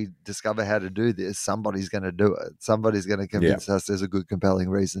once we discover how to do this, somebody's going to do it. Somebody's going to convince us there's a good, compelling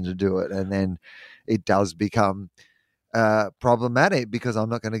reason to do it. And then it does become problematic, because I'm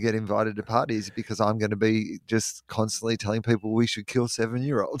not going to get invited to parties because I'm going to be just constantly telling people we should kill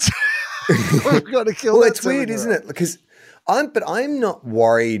 7-year-olds. We've got to kill. Well, it's weird, isn't it? Because I'm not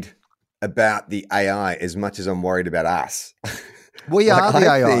worried about the AI as much as I'm worried about us. We are the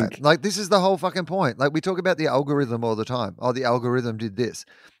AI. Like, this is the whole fucking point. Like, we talk about the algorithm all the time. Oh, the algorithm did this.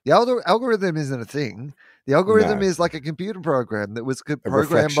 The algorithm isn't a thing. The algorithm is like a computer program that was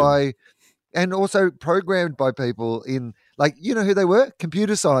programmed by, and also programmed by people in, like, you know who they were?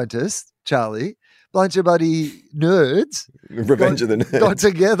 Computer scientists, Charlie. Bunch of bloody nerds. Revenge of the Nerds. Got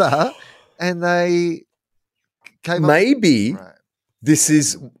together and they came Maybe up. Right. This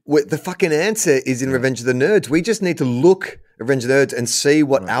is what the fucking answer is in Revenge of the Nerds. We just need to look Revenge of the Nerds and see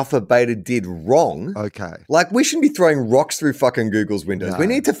what Alpha Beta did wrong. Okay. Like, we shouldn't be throwing rocks through fucking Google's windows. No. We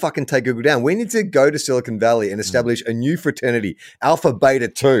need to fucking take Google down. We need to go to Silicon Valley and establish a new fraternity, Alpha Beta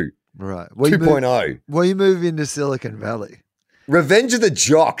 2. Right. 2.0. We move into Silicon Valley. Revenge of the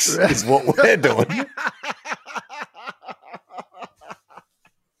Jocks is what we're doing.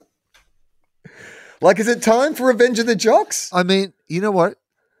 Like, is it time for Revenge of the Jocks? I mean, you know what?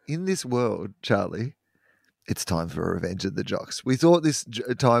 In this world, Charlie, it's time for Revenge of the Jocks. We thought this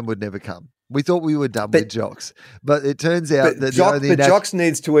time would never come. We thought we were done with jocks. But it turns out that jocks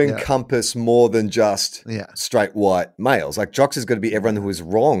needs to encompass more than just straight white males. Like, jocks has got to be everyone who was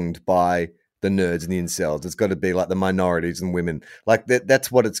wronged by the nerds and the incels. It's got to be like the minorities and women. Like,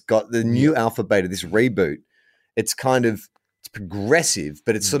 that's what it's got. The new Alpha Beta, this reboot, it's kind of, it's progressive,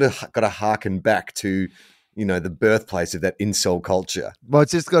 but it's sort of got to harken back to, the birthplace of that incel culture. Well,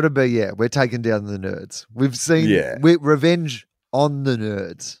 it's just got to be, we're taking down the nerds. We've seen revenge on the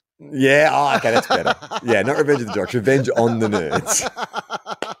nerds. Yeah, okay, that's better. Yeah, not Revenge of the Jocks, revenge on the nerds.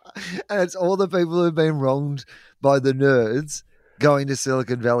 And it's all the people who've been wronged by the nerds going to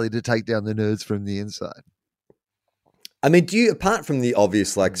Silicon Valley to take down the nerds from the inside. I mean, do you, apart from the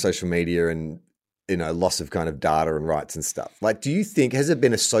obvious, like, social media and, loss of kind of data and rights and stuff, like, do you think, has there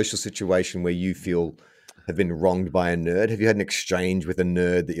been a social situation where you feel have been wronged by a nerd? Have you had an exchange with a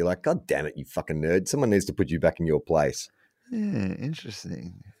nerd that you're like, God damn it, you fucking nerd, someone needs to put you back in your place? Yeah,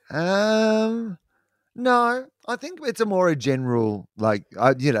 interesting. No, I think it's a general, like,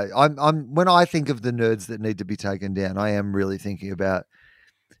 I'm when I think of the nerds that need to be taken down, I am really thinking about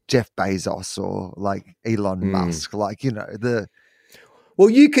Jeff Bezos or like Elon Musk, like, Well,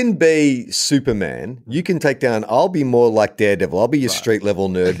 you can be Superman. You can take down, I'll be more like Daredevil. I'll be your street level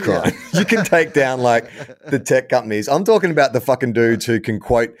nerd crime. You can take down like the tech companies. I'm talking about the fucking dudes who can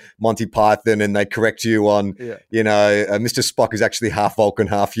quote Monty Python and they correct you on, Mr. Spock is actually half Vulcan,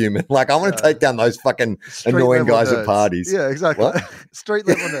 half human. Like, I want to take down those fucking annoying guys nerds at parties. Yeah, exactly. What? Street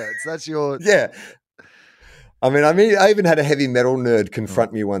level nerds. That's your... Yeah. I mean, I even had a heavy metal nerd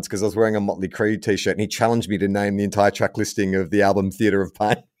confront me once because I was wearing a Motley Crue t-shirt and he challenged me to name the entire track listing of the album Theatre of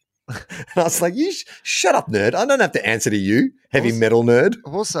Pain. And I was like, you shut up, nerd. I don't have to answer to you, heavy Also- metal nerd.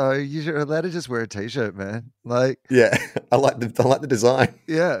 Also, you're allowed to just wear a t-shirt, man. Like, Yeah, I like the design.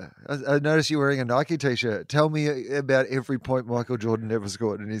 yeah, I noticed you wearing a Nike t-shirt. Tell me about every point Michael Jordan ever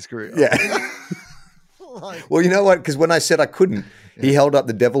scored in his career. Yeah. Like, Well, you know what? Because when I said I couldn't, he held up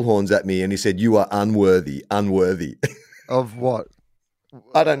the devil horns at me and he said, "You are unworthy, unworthy." of what?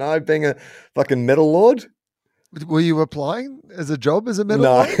 I don't know, being a fucking metal lord. Were you applying as a job as a metal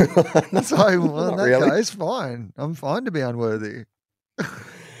No, lord? So, well, in Not that really. case, fine. I'm fine to be unworthy.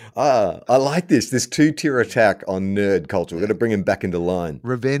 I like this two-tier attack on nerd culture. We're going to bring him back into line.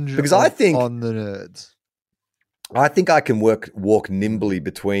 Revenge Because I think- on the nerds. I think I can walk nimbly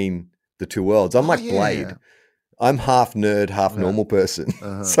between the two worlds. I'm Oh, like yeah. Blade. I'm half nerd, half Yeah. normal person.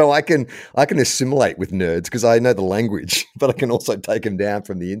 Uh-huh. So I can assimilate with nerds because I know the language, but I can also take them down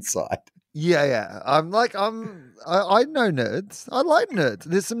from the inside. Yeah. I know nerds. I like nerds.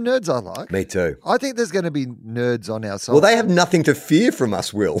 There's some nerds I like. Me too. I think there's going to be nerds on our side. Well, they have nothing to fear from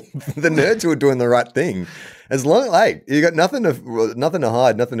us, Will. The nerds who are doing the right thing. As long, hey, you got nothing to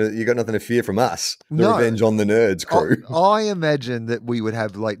hide, you got nothing to fear from us. The No. Revenge on the Nerds crew. I imagine that we would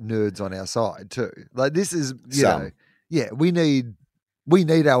have like nerds on our side too. Like this is, you Some. know, yeah, we need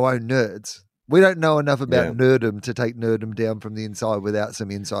our own nerds. We don't know enough about Yeah. nerdom to take nerdom down from the inside without some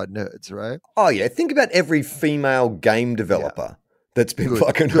inside nerds, right? Oh yeah, think about every female game developer that's been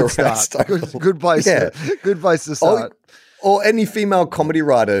fucking Good harassed. start. over- Good place. Yeah. Good place to start. Or any female comedy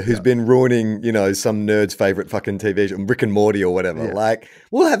writer who's been ruining, some nerd's favorite fucking TV show, Rick and Morty or whatever. Yeah. Like,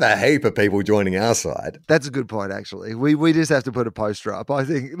 we'll have a heap of people joining our side. That's a good point, actually. We just have to put a poster up. I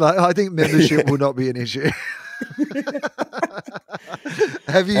think membership will not be an issue.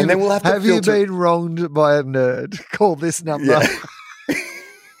 Have you And then we'll have to have you filter- been wronged by a nerd? Call this number. Yeah.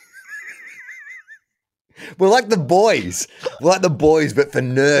 We're like the boys. We're like the boys, but for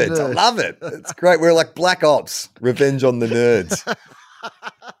nerds. I Nerds. love it. It's great. We're like Black Ops, Revenge on the Nerds.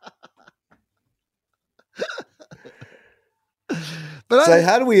 But So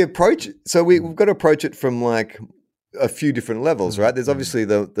how do we approach it? So we've got to approach it from like a few different levels, right? There's obviously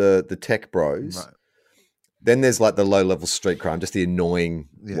the tech bros. Right. Then there's like the low level street crime, just the annoying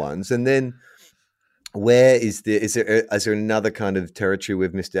Yeah. ones. And then where is there another kind of territory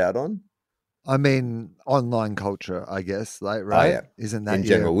we've missed out on? I mean, online culture, I guess, like, right? yeah. Isn't that In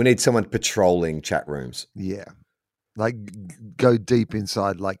general, we need someone patrolling chat rooms. Yeah. Like go deep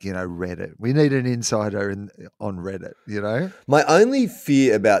inside, like, Reddit. We need an insider on Reddit, My only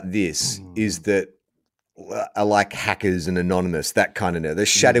fear about this Mm. is that are like hackers and anonymous, that kind of nerd. They're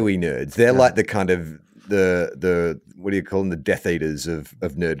shadowy nerds. They're like the kind of the what do you call them? The Death Eaters of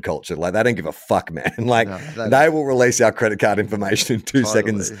nerd culture. Like they don't give a fuck, man. Like No, they will release our credit card information in 2 Totally.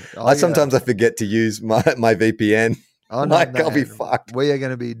 seconds. Oh, I sometimes I forget to use my VPN. Oh, no, Like, I'll be man. fucked. We are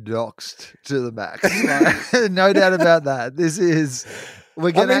going to be doxxed to the max. Like, no doubt about that. We're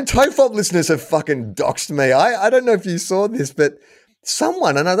I going mean, TOEFOP listeners have fucking doxed me. I don't know if you saw this, but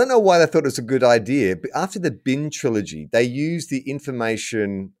someone, and I don't know why they thought it was a good idea, but after the Bin trilogy, they used the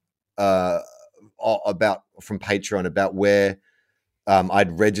information about from Patreon about where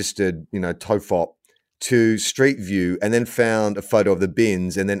I'd registered, TOEFOP to Street View and then found a photo of the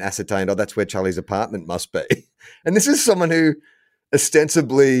bins and then ascertained, oh, that's where Charlie's apartment must be. And this is someone who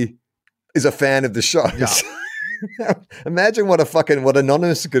ostensibly is a fan of the show. Yeah. Imagine what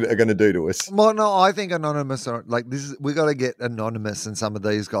Anonymous are going to do to us. Well, no, I think Anonymous are like this. We got to get Anonymous and some of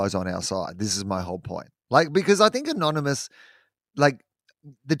these guys on our side. This is my whole point. Like, because I think Anonymous, like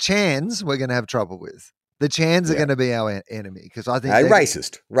the Chans, we're going to have trouble with. The Chans are going to be our enemy because I think Hey, they're-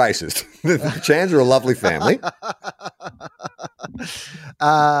 racist. The Chans are a lovely family.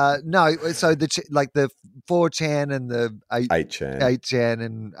 No, so the 4chan and the 8chan. 8chan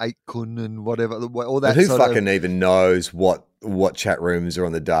and 8kun and whatever, all that But who sort fucking of. even knows what chat rooms are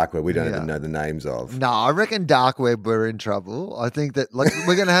on the dark web we don't Yeah. even know the names of? No, I reckon dark web we're in trouble. I think that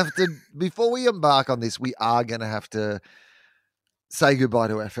we're going to have to before we embark on this, we are going to have to say goodbye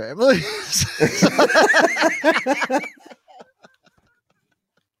to our families.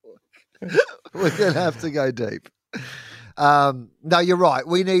 We're going to have to go deep. No, you're right.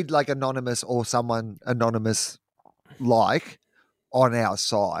 We need like Anonymous or someone anonymous like on our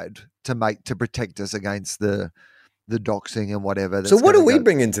side to protect us against the doxing and whatever. So that's what do gonna we go-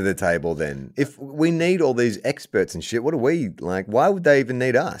 bring into the table then? If we need all these experts and shit, what do we like? Why would they even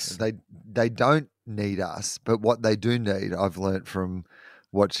need us? They don't need us, but what they do need, I've learnt from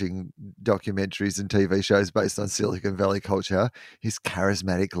watching documentaries and TV shows based on Silicon Valley culture, is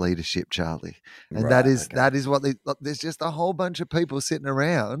charismatic leadership, Charlie. And Right, okay. that is what there's just a whole bunch of people sitting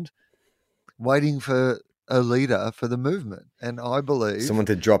around waiting for a leader for the movement. And I believe someone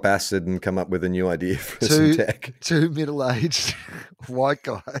to drop acid and come up with a new idea for some tech. Two middle-aged white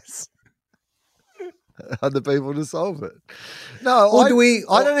guys are the people to solve it. No,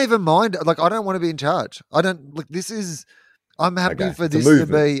 I don't even mind. Like, I don't want to be in charge. I don't. Look, I'm happy for this to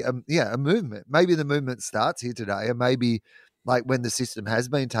be, a movement. Maybe the movement starts here today, and maybe, like, when the system has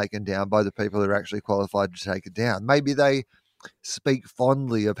been taken down by the people that are actually qualified to take it down, maybe they speak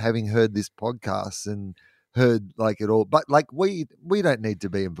fondly of having heard this podcast and heard like it all. But like, we don't need to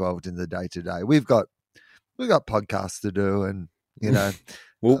be involved in the day to day. We've got podcasts to do, and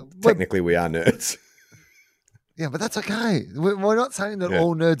well, technically we are nerds. Yeah, but that's okay. We're not saying that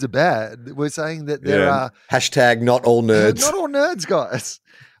all nerds are bad. We're saying that there are hashtag not all nerds. Not all nerds, guys.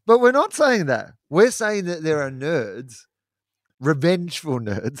 But we're not saying that. We're saying that there are nerds, revengeful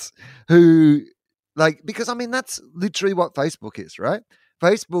nerds, who because I mean that's literally what Facebook is, right?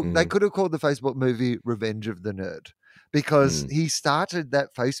 Facebook, they could have called the Facebook movie Revenge of the Nerd, because he started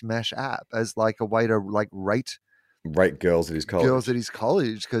that Face Mash app as like a way to like rate girls at his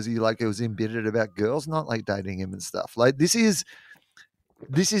college. Because he it was embittered about girls not like dating him and stuff. Like this is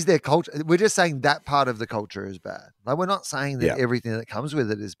their culture. We're just saying that part of the culture is bad. Like, we're not saying that everything that comes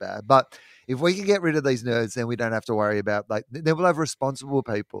with it is bad. But if we can get rid of these nerds, then we don't have to worry about then we'll have responsible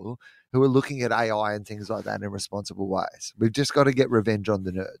people who are looking at AI and things like that in responsible ways. We've just got to get revenge on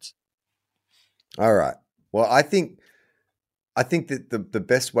the nerds. All right. Well, I think that the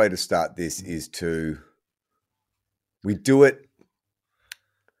best way to start this is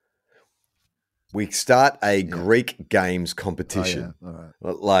we start a Greek games competition. Oh, yeah.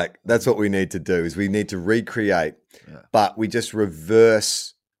 All right. Like, that's what we need to do, is we need to recreate, but we just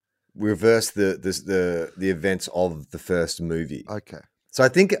reverse the events of the first movie. Okay. So I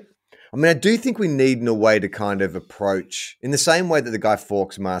do think we need, in a way, to kind of approach, in the same way that the Guy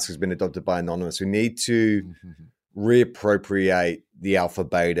Fawkes mask has been adopted by Anonymous, we need to reappropriate the alpha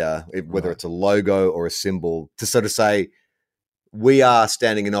beta, whether it's a logo or a symbol, to sort of say, we are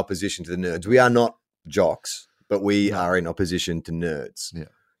standing in opposition to the nerds. We are not jocks, but we are in opposition to nerds. Yeah.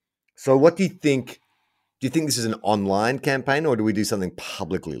 So what do you think? Do you think this is an online campaign, or do we do something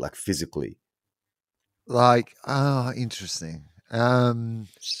publicly, like physically? Interesting.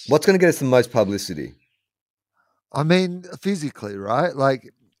 What's going to get us the most publicity? I mean, physically, right?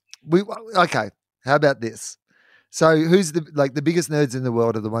 Okay. How about this? So who's the biggest nerds in the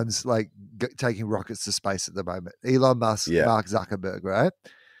world are the ones taking rockets to space at the moment? Elon Musk, Mark Zuckerberg, right?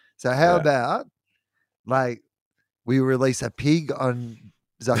 So how about we release a pig on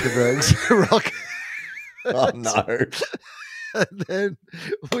Zuckerberg's rocket? Oh no. And then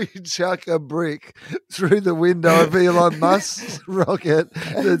we chuck a brick through the window of Elon Musk's rocket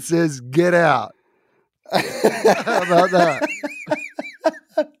that says, "Get out." How about that?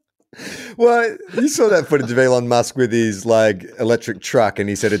 Well, you saw that footage of Elon Musk with his electric truck, and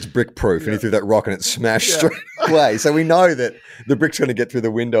he said it's brick proof, and he threw that rock and it smashed straight away. So we know that the brick's going to get through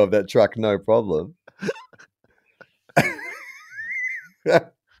the window of that truck, no problem.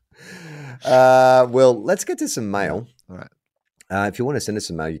 Well, let's get to some mail. All right. If you want to send us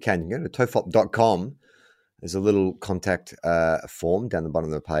some mail, you can. You can go to tofop.com. There's a little contact form down the bottom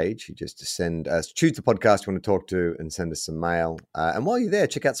of the page. You just choose the podcast you want to talk to and send us some mail. And while you're there,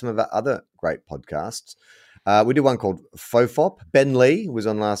 check out some of our other great podcasts. We do one called Fofop. Ben Lee was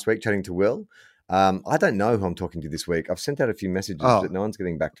on last week chatting to Will. I don't know who I'm talking to this week. I've sent out a few messages, but no one's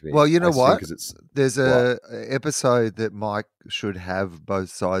getting back to me. Well, you know what? There's a episode that Mike should have both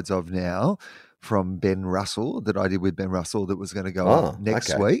sides of now from Ben Russell that I did with Ben Russell that was going to go on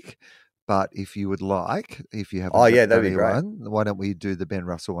next week. But if you would like, if you haven't that'd be great. Why don't we do the Ben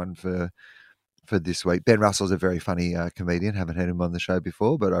Russell one for this week? Ben Russell's a very funny comedian. Haven't had him on the show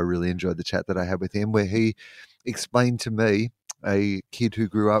before, but I really enjoyed the chat that I had with him, where he explained to me, a kid who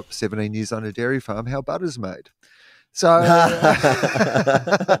grew up 17 years on a dairy farm, how butter's made. So,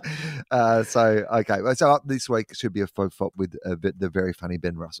 okay. So up this week should be a Fofop with the very funny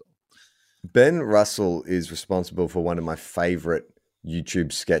Ben Russell. Ben Russell is responsible for one of my favorite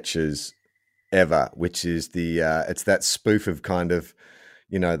YouTube sketches ever, which is it's that spoof of kind of,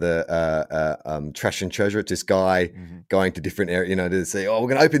 the Trash and Treasure. It's this guy going to different areas, to say, we're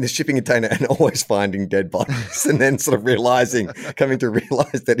going to open this shipping container, and always finding dead bodies, and then sort of coming to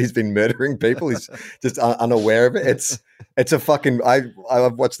realize that he's been murdering people. He's just unaware of it. It's a fucking, I've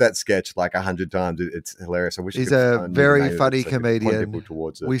watched that sketch 100 times. It's hilarious. I wish he's a very funny comedian.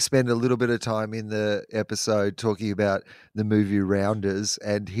 We spend a little bit of time in the episode talking about the movie Rounders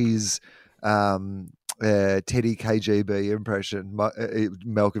and his Teddy KGB impression.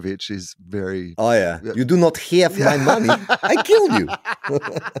 Malkovich is very... Oh, yeah. You do not have my money. I kill you.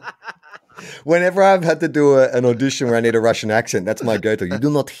 Whenever I've had to do an audition where I need a Russian accent, that's my go-to. You do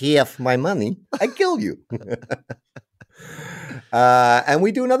not have my money, I kill you. And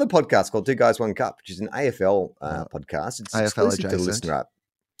we do another podcast called Two Guys, One Cup, which is an AFL podcast. It's AFL exclusive to the adjacent. listener app.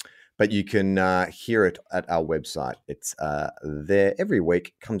 But you can hear it at our website. It's there every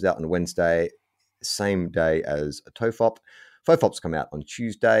week. Comes out on Wednesday, same day as a TOEFOP. FOFOPs come out on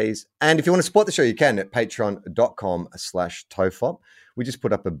Tuesdays. And if you want to support the show, you can at patreon.com/TOEFOP. We just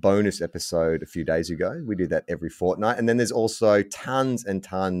put up a bonus episode a few days ago. We do that every fortnight. And then there's also tons and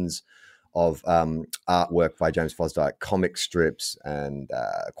tons of artwork by James Fosdyke, comic strips and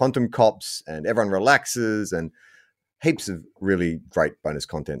Quantum Cops and Everyone Relaxes and heaps of really great bonus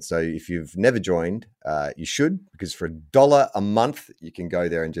content. So if you've never joined, you should, because for $1 a month, you can go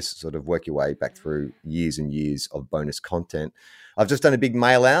there and just sort of work your way back through years and years of bonus content. I've just done a big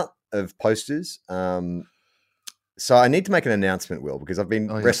mail out of posters. So I need to make an announcement, Will, because I've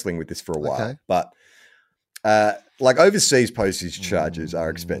been wrestling with this for a while. Okay. But like overseas postage charges are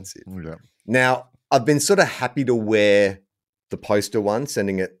expensive. Yeah. Now, I've been sort of happy to wear the poster one,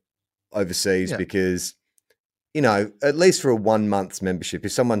 sending it overseas because, you know, at least for a 1 month's membership,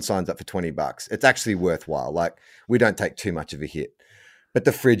 if someone signs up for $20, it's actually worthwhile. Like, we don't take too much of a hit. But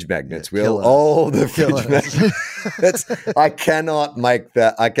the fridge magnets, Will. Oh, the fridge magnets. I cannot make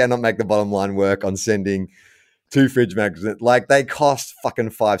the bottom line work on sending 2 fridge magnets. Like, they cost fucking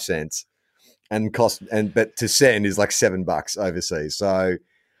 5 cents. But to send is like $7 overseas. So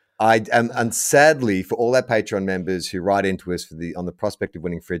I am, and sadly for all our Patreon members who write into us on the prospect of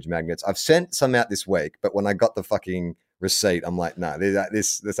winning fridge magnets, I've sent some out this week, but when I got the fucking receipt, I'm like, no,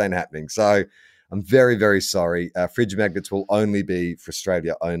 this ain't happening. So I'm very, very sorry. Fridge magnets will only be for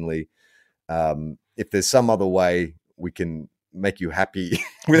Australia only. If there's some other way we can make you happy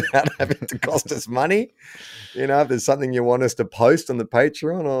without having to cost us money, you know, if there's something you want us to post on the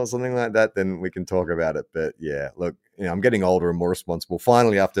Patreon or something like that, then we can talk about it. But yeah, look, you know, I'm getting older and more responsible.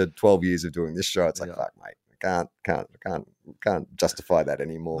 Finally, after 12 years of doing this show, it's like, fuck, mate, I can't justify that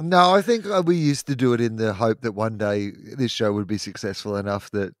anymore. No, I think we used to do it in the hope that one day this show would be successful enough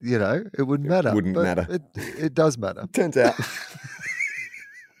that, you know, it wouldn't matter. It wouldn't matter. It does matter. Turns out.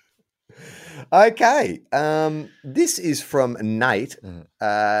 Okay. This is from Nate,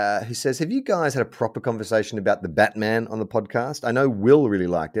 who says, have you guys had a proper conversation about the Batman on the podcast? I know Will really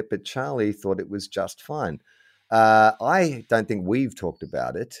liked it, but Charlie thought it was just fine. I don't think we've talked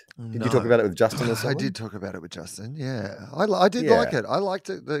about it. Did you talk about it with Justin or something? I did talk about it with Justin, yeah. I did like it. I liked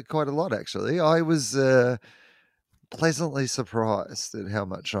it quite a lot, actually. I was pleasantly surprised at how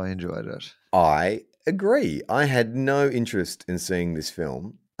much I enjoyed it. I agree. I had no interest in seeing this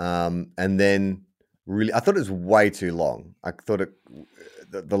film. And then really, I thought it was way too long. I thought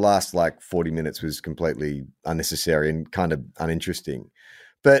the last like 40 minutes was completely unnecessary and kind of uninteresting.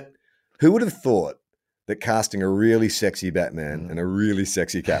 But who would have thought that casting a really sexy Batman and a really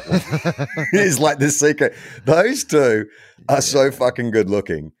sexy Catwoman is like the secret? Those two are so fucking good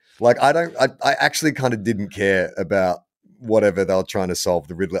looking. Like I actually kind of didn't care about whatever they were trying to solve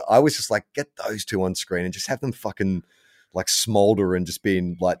the Riddler. I was just like, get those two on screen and just have them fucking like smolder and just be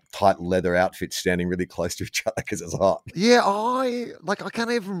in like tight leather outfits standing really close to each other because it's hot. Yeah, I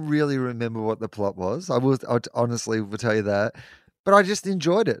can't even really remember what the plot was. I honestly will tell you that. But I just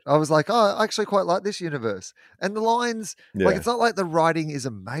enjoyed it. I was like, oh, I actually quite like this universe. And the lines, like, it's not like the writing is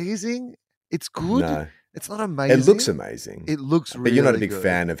amazing. It's good. No. It's not amazing. It looks amazing. It looks really good. But you're not a big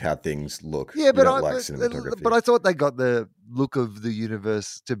fan of how things look. Yeah, but cinematography. But I thought they got the look of the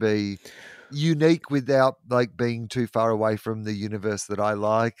universe to be unique without like being too far away from the universe that I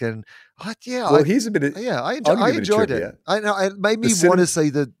like. And here's a bit of I enjoyed it. I know it made me want to see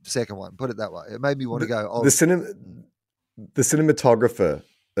the second one. Put it that way. It made me want to go. Oh, the cinematographer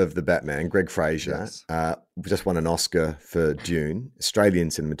of the Batman, Greg Fraser, just won an Oscar for Dune, Australian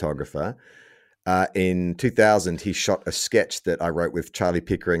cinematographer. In 2000, he shot a sketch that I wrote with Charlie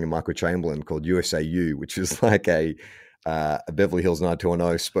Pickering and Michael Chamberlain called USAU, which is like a Beverly Hills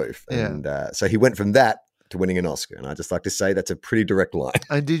 90210 spoof. Yeah. And so he went from that to winning an Oscar. And I just like to say that's a pretty direct line.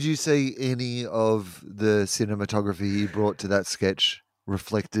 And did you see any of the cinematography he brought to that sketch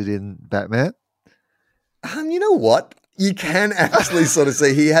reflected in Batman? You know what? You can actually sort of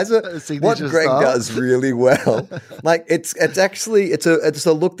see he has what Greg does really well. Like it's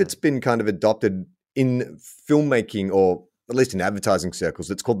a look that's been kind of adopted in filmmaking, or at least in advertising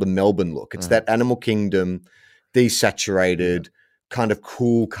circles. It's called the Melbourne look. It's that Animal Kingdom, desaturated, kind of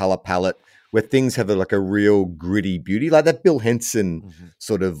cool color palette where things have a real gritty beauty, like that Bill Henson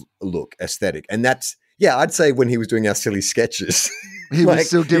sort of look, aesthetic. And that's, I'd say when he was doing our silly sketches, he was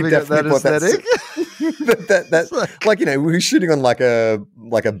still giving it that aesthetic. That's like, you know, we were shooting on like a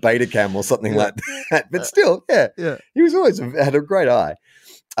like a beta cam or something like that. But still, yeah, he was always had a great eye.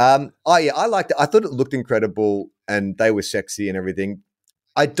 I liked it. I thought it looked incredible, and they were sexy and everything.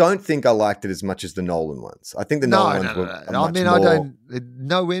 I don't think I liked it as much as the Nolan ones. I think the Nolan ones were much more... I don't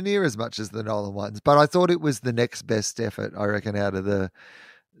nowhere near as much as the Nolan ones, but I thought it was the next best effort, I reckon, out of the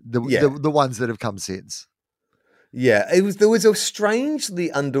ones that have come since. Yeah, there was a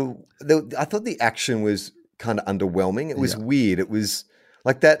strangely I thought the action was kind of underwhelming. It was weird. It was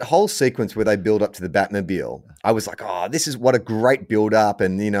like that whole sequence where they build up to the Batmobile. I was like, oh, this is what a great build up,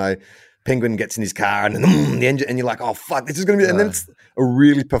 and Penguin gets in his car and then the engine, and you're like, oh fuck, this is going to be, and then it's a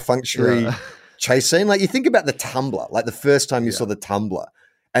really perfunctory chase scene. Like you think about the Tumbler, like the first time you saw the Tumbler,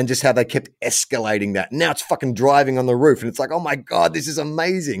 and just how they kept escalating that. Now it's fucking driving on the roof, and it's like, oh my God, this is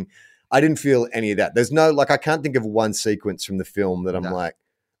amazing. I didn't feel any of that. There's no, like, I can't think of one sequence from the film that I'm like,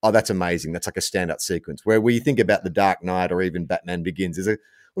 oh, that's amazing. That's like a standout sequence. Where you think about The Dark Knight or even Batman Begins, there's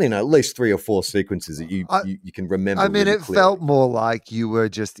at least 3 or 4 sequences that you can remember. I mean, really it felt more like you were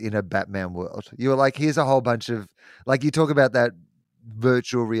just in a Batman world. You were like, here's a whole bunch of, like, you talk about that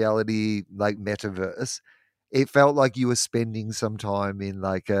virtual reality, like, metaverse. It felt like you were spending some time in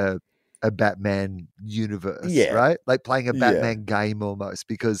like a Batman universe, right? Like playing a Batman game almost,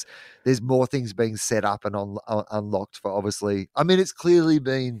 because there's more things being set up and unlocked for, obviously. I mean, it's clearly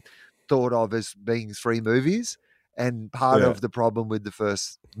been thought of as being 3 movies. And part of the problem with the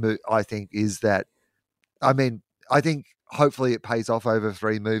first movie, I think, is that, I mean, I think hopefully it pays off over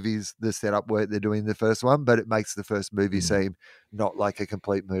 3 movies, the setup work they're doing in the first one, but it makes the first movie seem not like a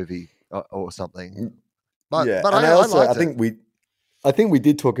complete movie or something. But I think we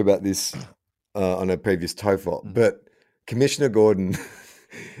did talk about this on a previous TOEFL, but Commissioner Gordon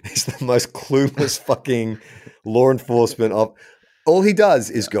is the most clueless fucking law enforcement of. All he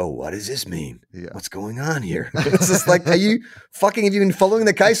does is go, what does this mean? Yeah. What's going on here? It's just like, have you been following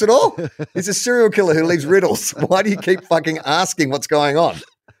the case at all? He's a serial killer who leaves riddles. Why do you keep fucking asking what's going on?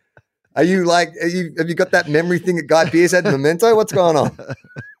 Have you got that memory thing that Guy Pearce had in Memento? What's going on?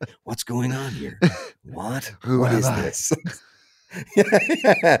 What's going on here? What? What is this?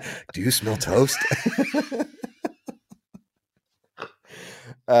 Do you smell toast?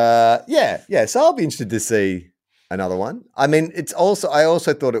 So I'll be interested to see another one. I mean, I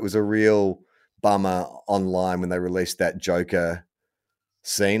also thought it was a real bummer online when they released that Joker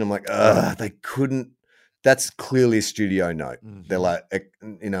scene. I'm like, they couldn't. That's clearly a studio note. Mm-hmm. They're like,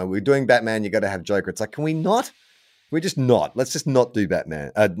 we're doing Batman. You got to have Joker. It's like, can we not? We're just not. Let's just not do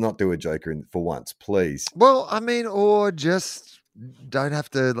Batman. Not do a Joker for once, please. Well, I mean, or just don't have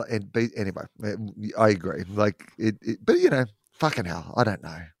to. Anyway, I agree. Like but fucking hell, I don't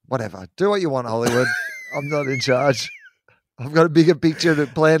know. Whatever. Do what you want, Hollywood. I'm not in charge. I've got a bigger picture to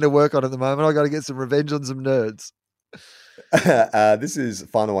plan to work on at the moment. I've got to get some revenge on some nerds. This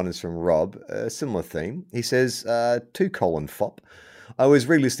final one is from Rob. Similar theme. He says, /Fop. I was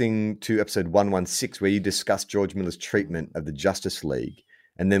re-listening to episode 116 where you discussed George Miller's treatment of the Justice League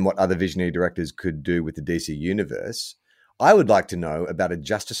and then what other visionary directors could do with the DC universe. I would like to know about a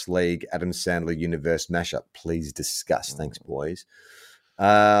Justice League Adam Sandler universe mashup. Please discuss. Thanks, boys.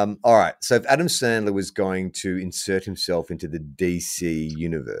 All right. So if Adam Sandler was going to insert himself into the DC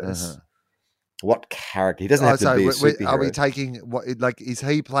universe, what character? He doesn't have to be a superhero. Are we taking is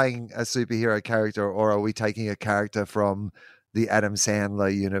he playing a superhero character, or are we taking a character from the Adam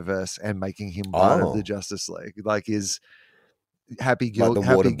Sandler universe and making him part of the Justice League? Like, is Happy Gilmore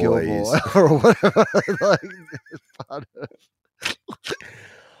or whatever? Part of...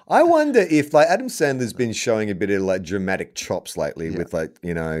 I wonder if Adam Sandler's been showing a bit of dramatic chops lately with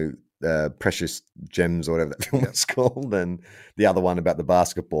Precious Gems or whatever that film was called, and the other one about the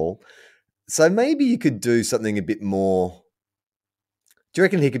basketball. So maybe you could do something a bit more. Do you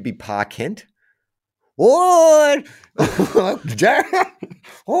reckon he could be Pa Kent? What? What?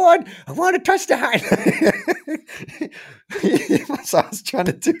 I want to touch the height. So I was trying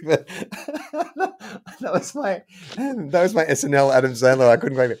to do that. That was my SNL Adam Sandler. I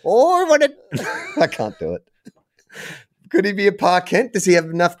couldn't quite. I can't do it. Could he be a Pa Kent? Does he have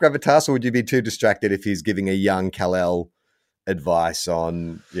enough gravitas, or would you be too distracted if he's giving a young Kal-El advice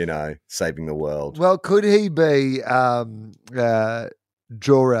on, saving the world? Well, could he be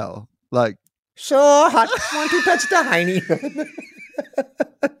Jor-El? So hot, want to touch the hiney.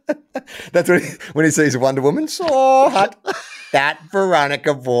 That's when he sees Wonder Woman. So hot. That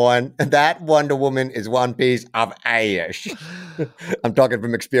Veronica Vaughn, that Wonder Woman is one piece of ash. I'm talking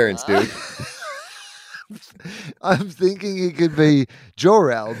from experience, dude. I'm thinking he could be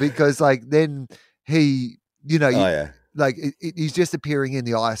Jor-El because, then he, he's just appearing in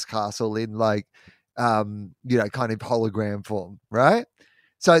the Ice Castle in kind of hologram form, right?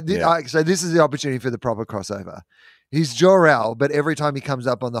 So this is the opportunity for the proper crossover. He's Jor-El, but every time he comes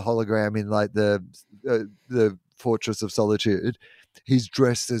up on the hologram in like the Fortress of Solitude, he's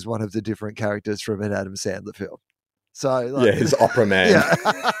dressed as one of the different characters from an Adam Sandler film. So like, his opera man.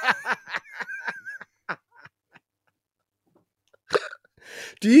 Yeah.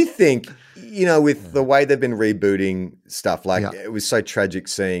 Do you think, with the way they've been rebooting stuff, it was so tragic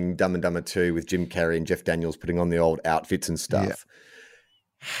seeing Dumb and Dumber 2 with Jim Carrey and Jeff Daniels putting on the old outfits and stuff. Yeah.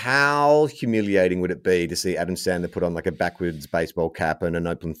 How humiliating would it be to see Adam Sandler put on like a backwards baseball cap and an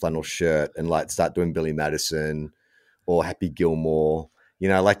open flannel shirt and like start doing Billy Madison or Happy Gilmore? Do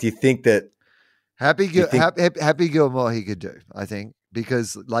you think that Happy Gilmore he could do, I think,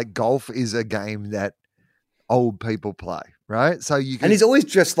 because like golf is a game that old people play, right? So you can, and he's always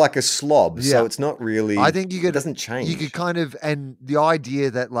dressed like a slob, so it's not really. I think it doesn't change. You could kind of, and the idea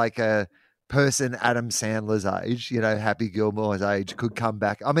that like a person Adam Sandler's age, Happy Gilmore's age, could come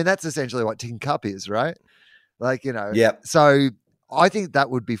back. I mean, that's essentially what Tin Cup is, right? Like, Yep. So I think that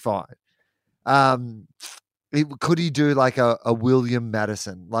would be fine. Could he do like a William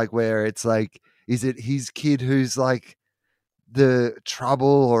Madison, like where it's like, is it his kid who's like the trouble,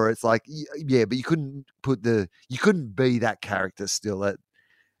 or it's like, yeah, but you couldn't be that character still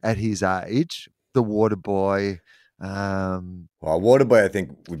at his age. The Water Boy. Water Boy, I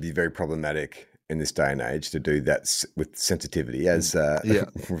think, would be very problematic in this day and age to do that with sensitivity, as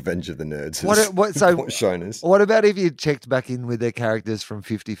Revenge of the Nerds has shown us. What about if you checked back in with their characters from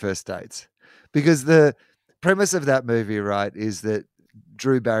 50 First Dates? Because the premise of that movie, right, is that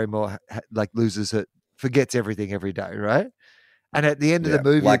Drew Barrymore forgets everything every day, right? And at the end of the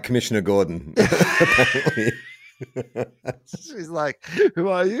movie, like Commissioner Gordon, apparently. She's like, "Who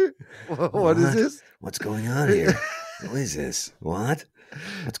are you? What is this? What's going on here? What is this? What?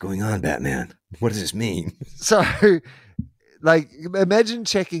 What's going on, Batman? What does this mean?" So, like, imagine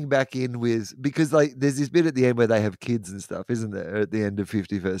checking back in with, because like there's this bit at the end where they have kids and stuff, isn't there? At the end of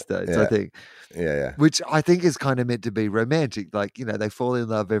 50 First Dates, I think. Yeah. Which I think is kind of meant to be romantic. Like, they fall in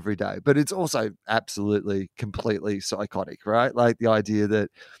love every day, but it's also absolutely, completely psychotic, right? Like the idea that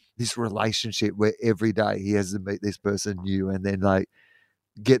this relationship where every day he has to meet this person new and then like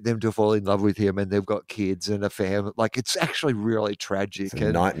get them to fall in love with him, and they've got kids and a family. Like, it's actually really tragic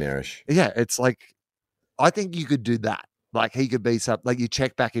and nightmarish. Yeah. It's like, I think you could do that. Like, he could be something, like you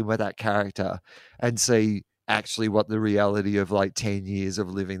check back in with that character and see actually what the reality of like 10 years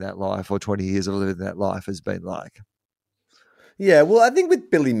of living that life or 20 years of living that life has been like. Yeah, well, I think with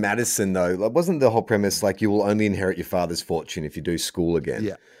Billy Madison, though, like, wasn't the whole premise like you will only inherit your father's fortune if you do school again?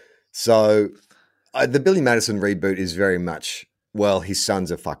 Yeah. So the Billy Madison reboot is very much, well, his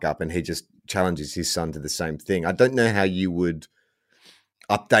son's a fuck up and he just challenges his son to the same thing. I don't know how you would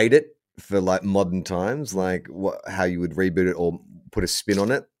update it for like modern times, like how you would reboot it or put a spin on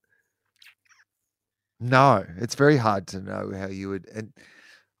it. No, it's very hard to know how you would. And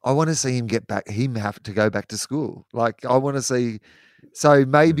I want to see him have to go back to school. Like, I want to see, so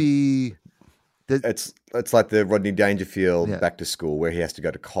maybe it's like the Rodney Dangerfield back to school where he has to go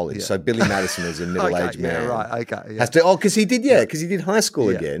to college. Yeah. So Billy Madison is a middle-aged man. Right, okay. Yeah. Has to, because he did high school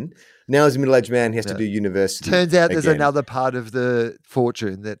again. Now as a middle-aged man, he has to do university. Turns out there's another part of the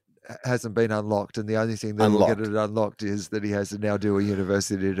fortune that hasn't been unlocked, and the only thing that will get it unlocked is that he has to now do a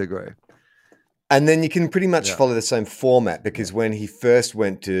university degree. And then you can pretty much follow the same format, because when he first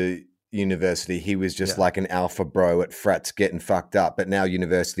went to university, he was just like an alpha bro at frats getting fucked up. But now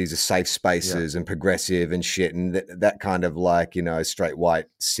universities are safe spaces and progressive and shit. And that kind of like, straight white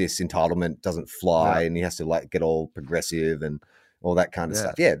cis entitlement doesn't fly. And he has to like get all progressive and all that kind of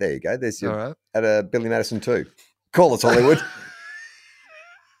stuff. Yeah, there you go. There's your at a Billy Madison too. Call us Hollywood.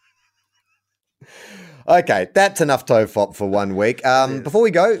 Okay, that's enough TOFOP for 1 week. Before we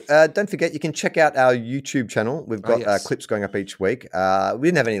go, don't forget you can check out our YouTube channel. We've got clips going up each week. We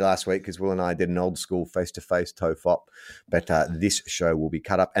didn't have any last week because Will and I did an old school face-to-face TOFOP, but this show will be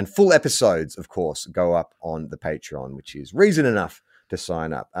cut up. And full episodes, of course, go up on the Patreon, which is reason enough to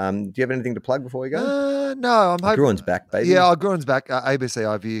sign up. Do you have anything to plug before we go? No, I'm hoping. Gruen's back, baby. Yeah, Gruen's back. ABC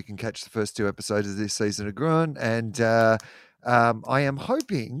iView, you can catch the first 2 episodes of this season of Gruen. And I am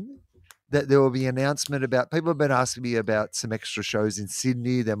hoping that there will be an announcement about, people have been asking me about some extra shows in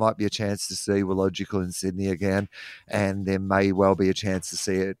Sydney. There might be a chance to see Logical in Sydney again, and there may well be a chance to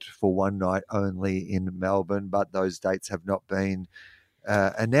see it for one night only in Melbourne, but those dates have not been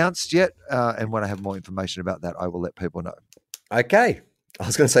announced yet. And when I have more information about that, I will let people know. Okay. I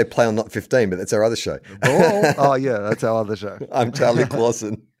was going to say Play on Not 15, but that's our other show. Oh yeah, that's our other show. I'm Charlie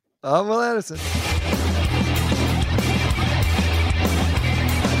Clausen. I'm Will Anderson.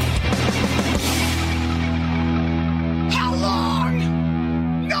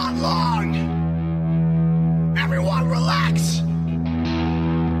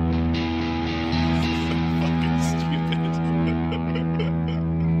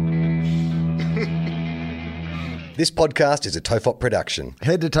 This podcast is a Tofop production.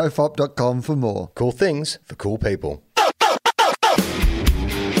 Head to tofop.com for more. Cool things for cool people.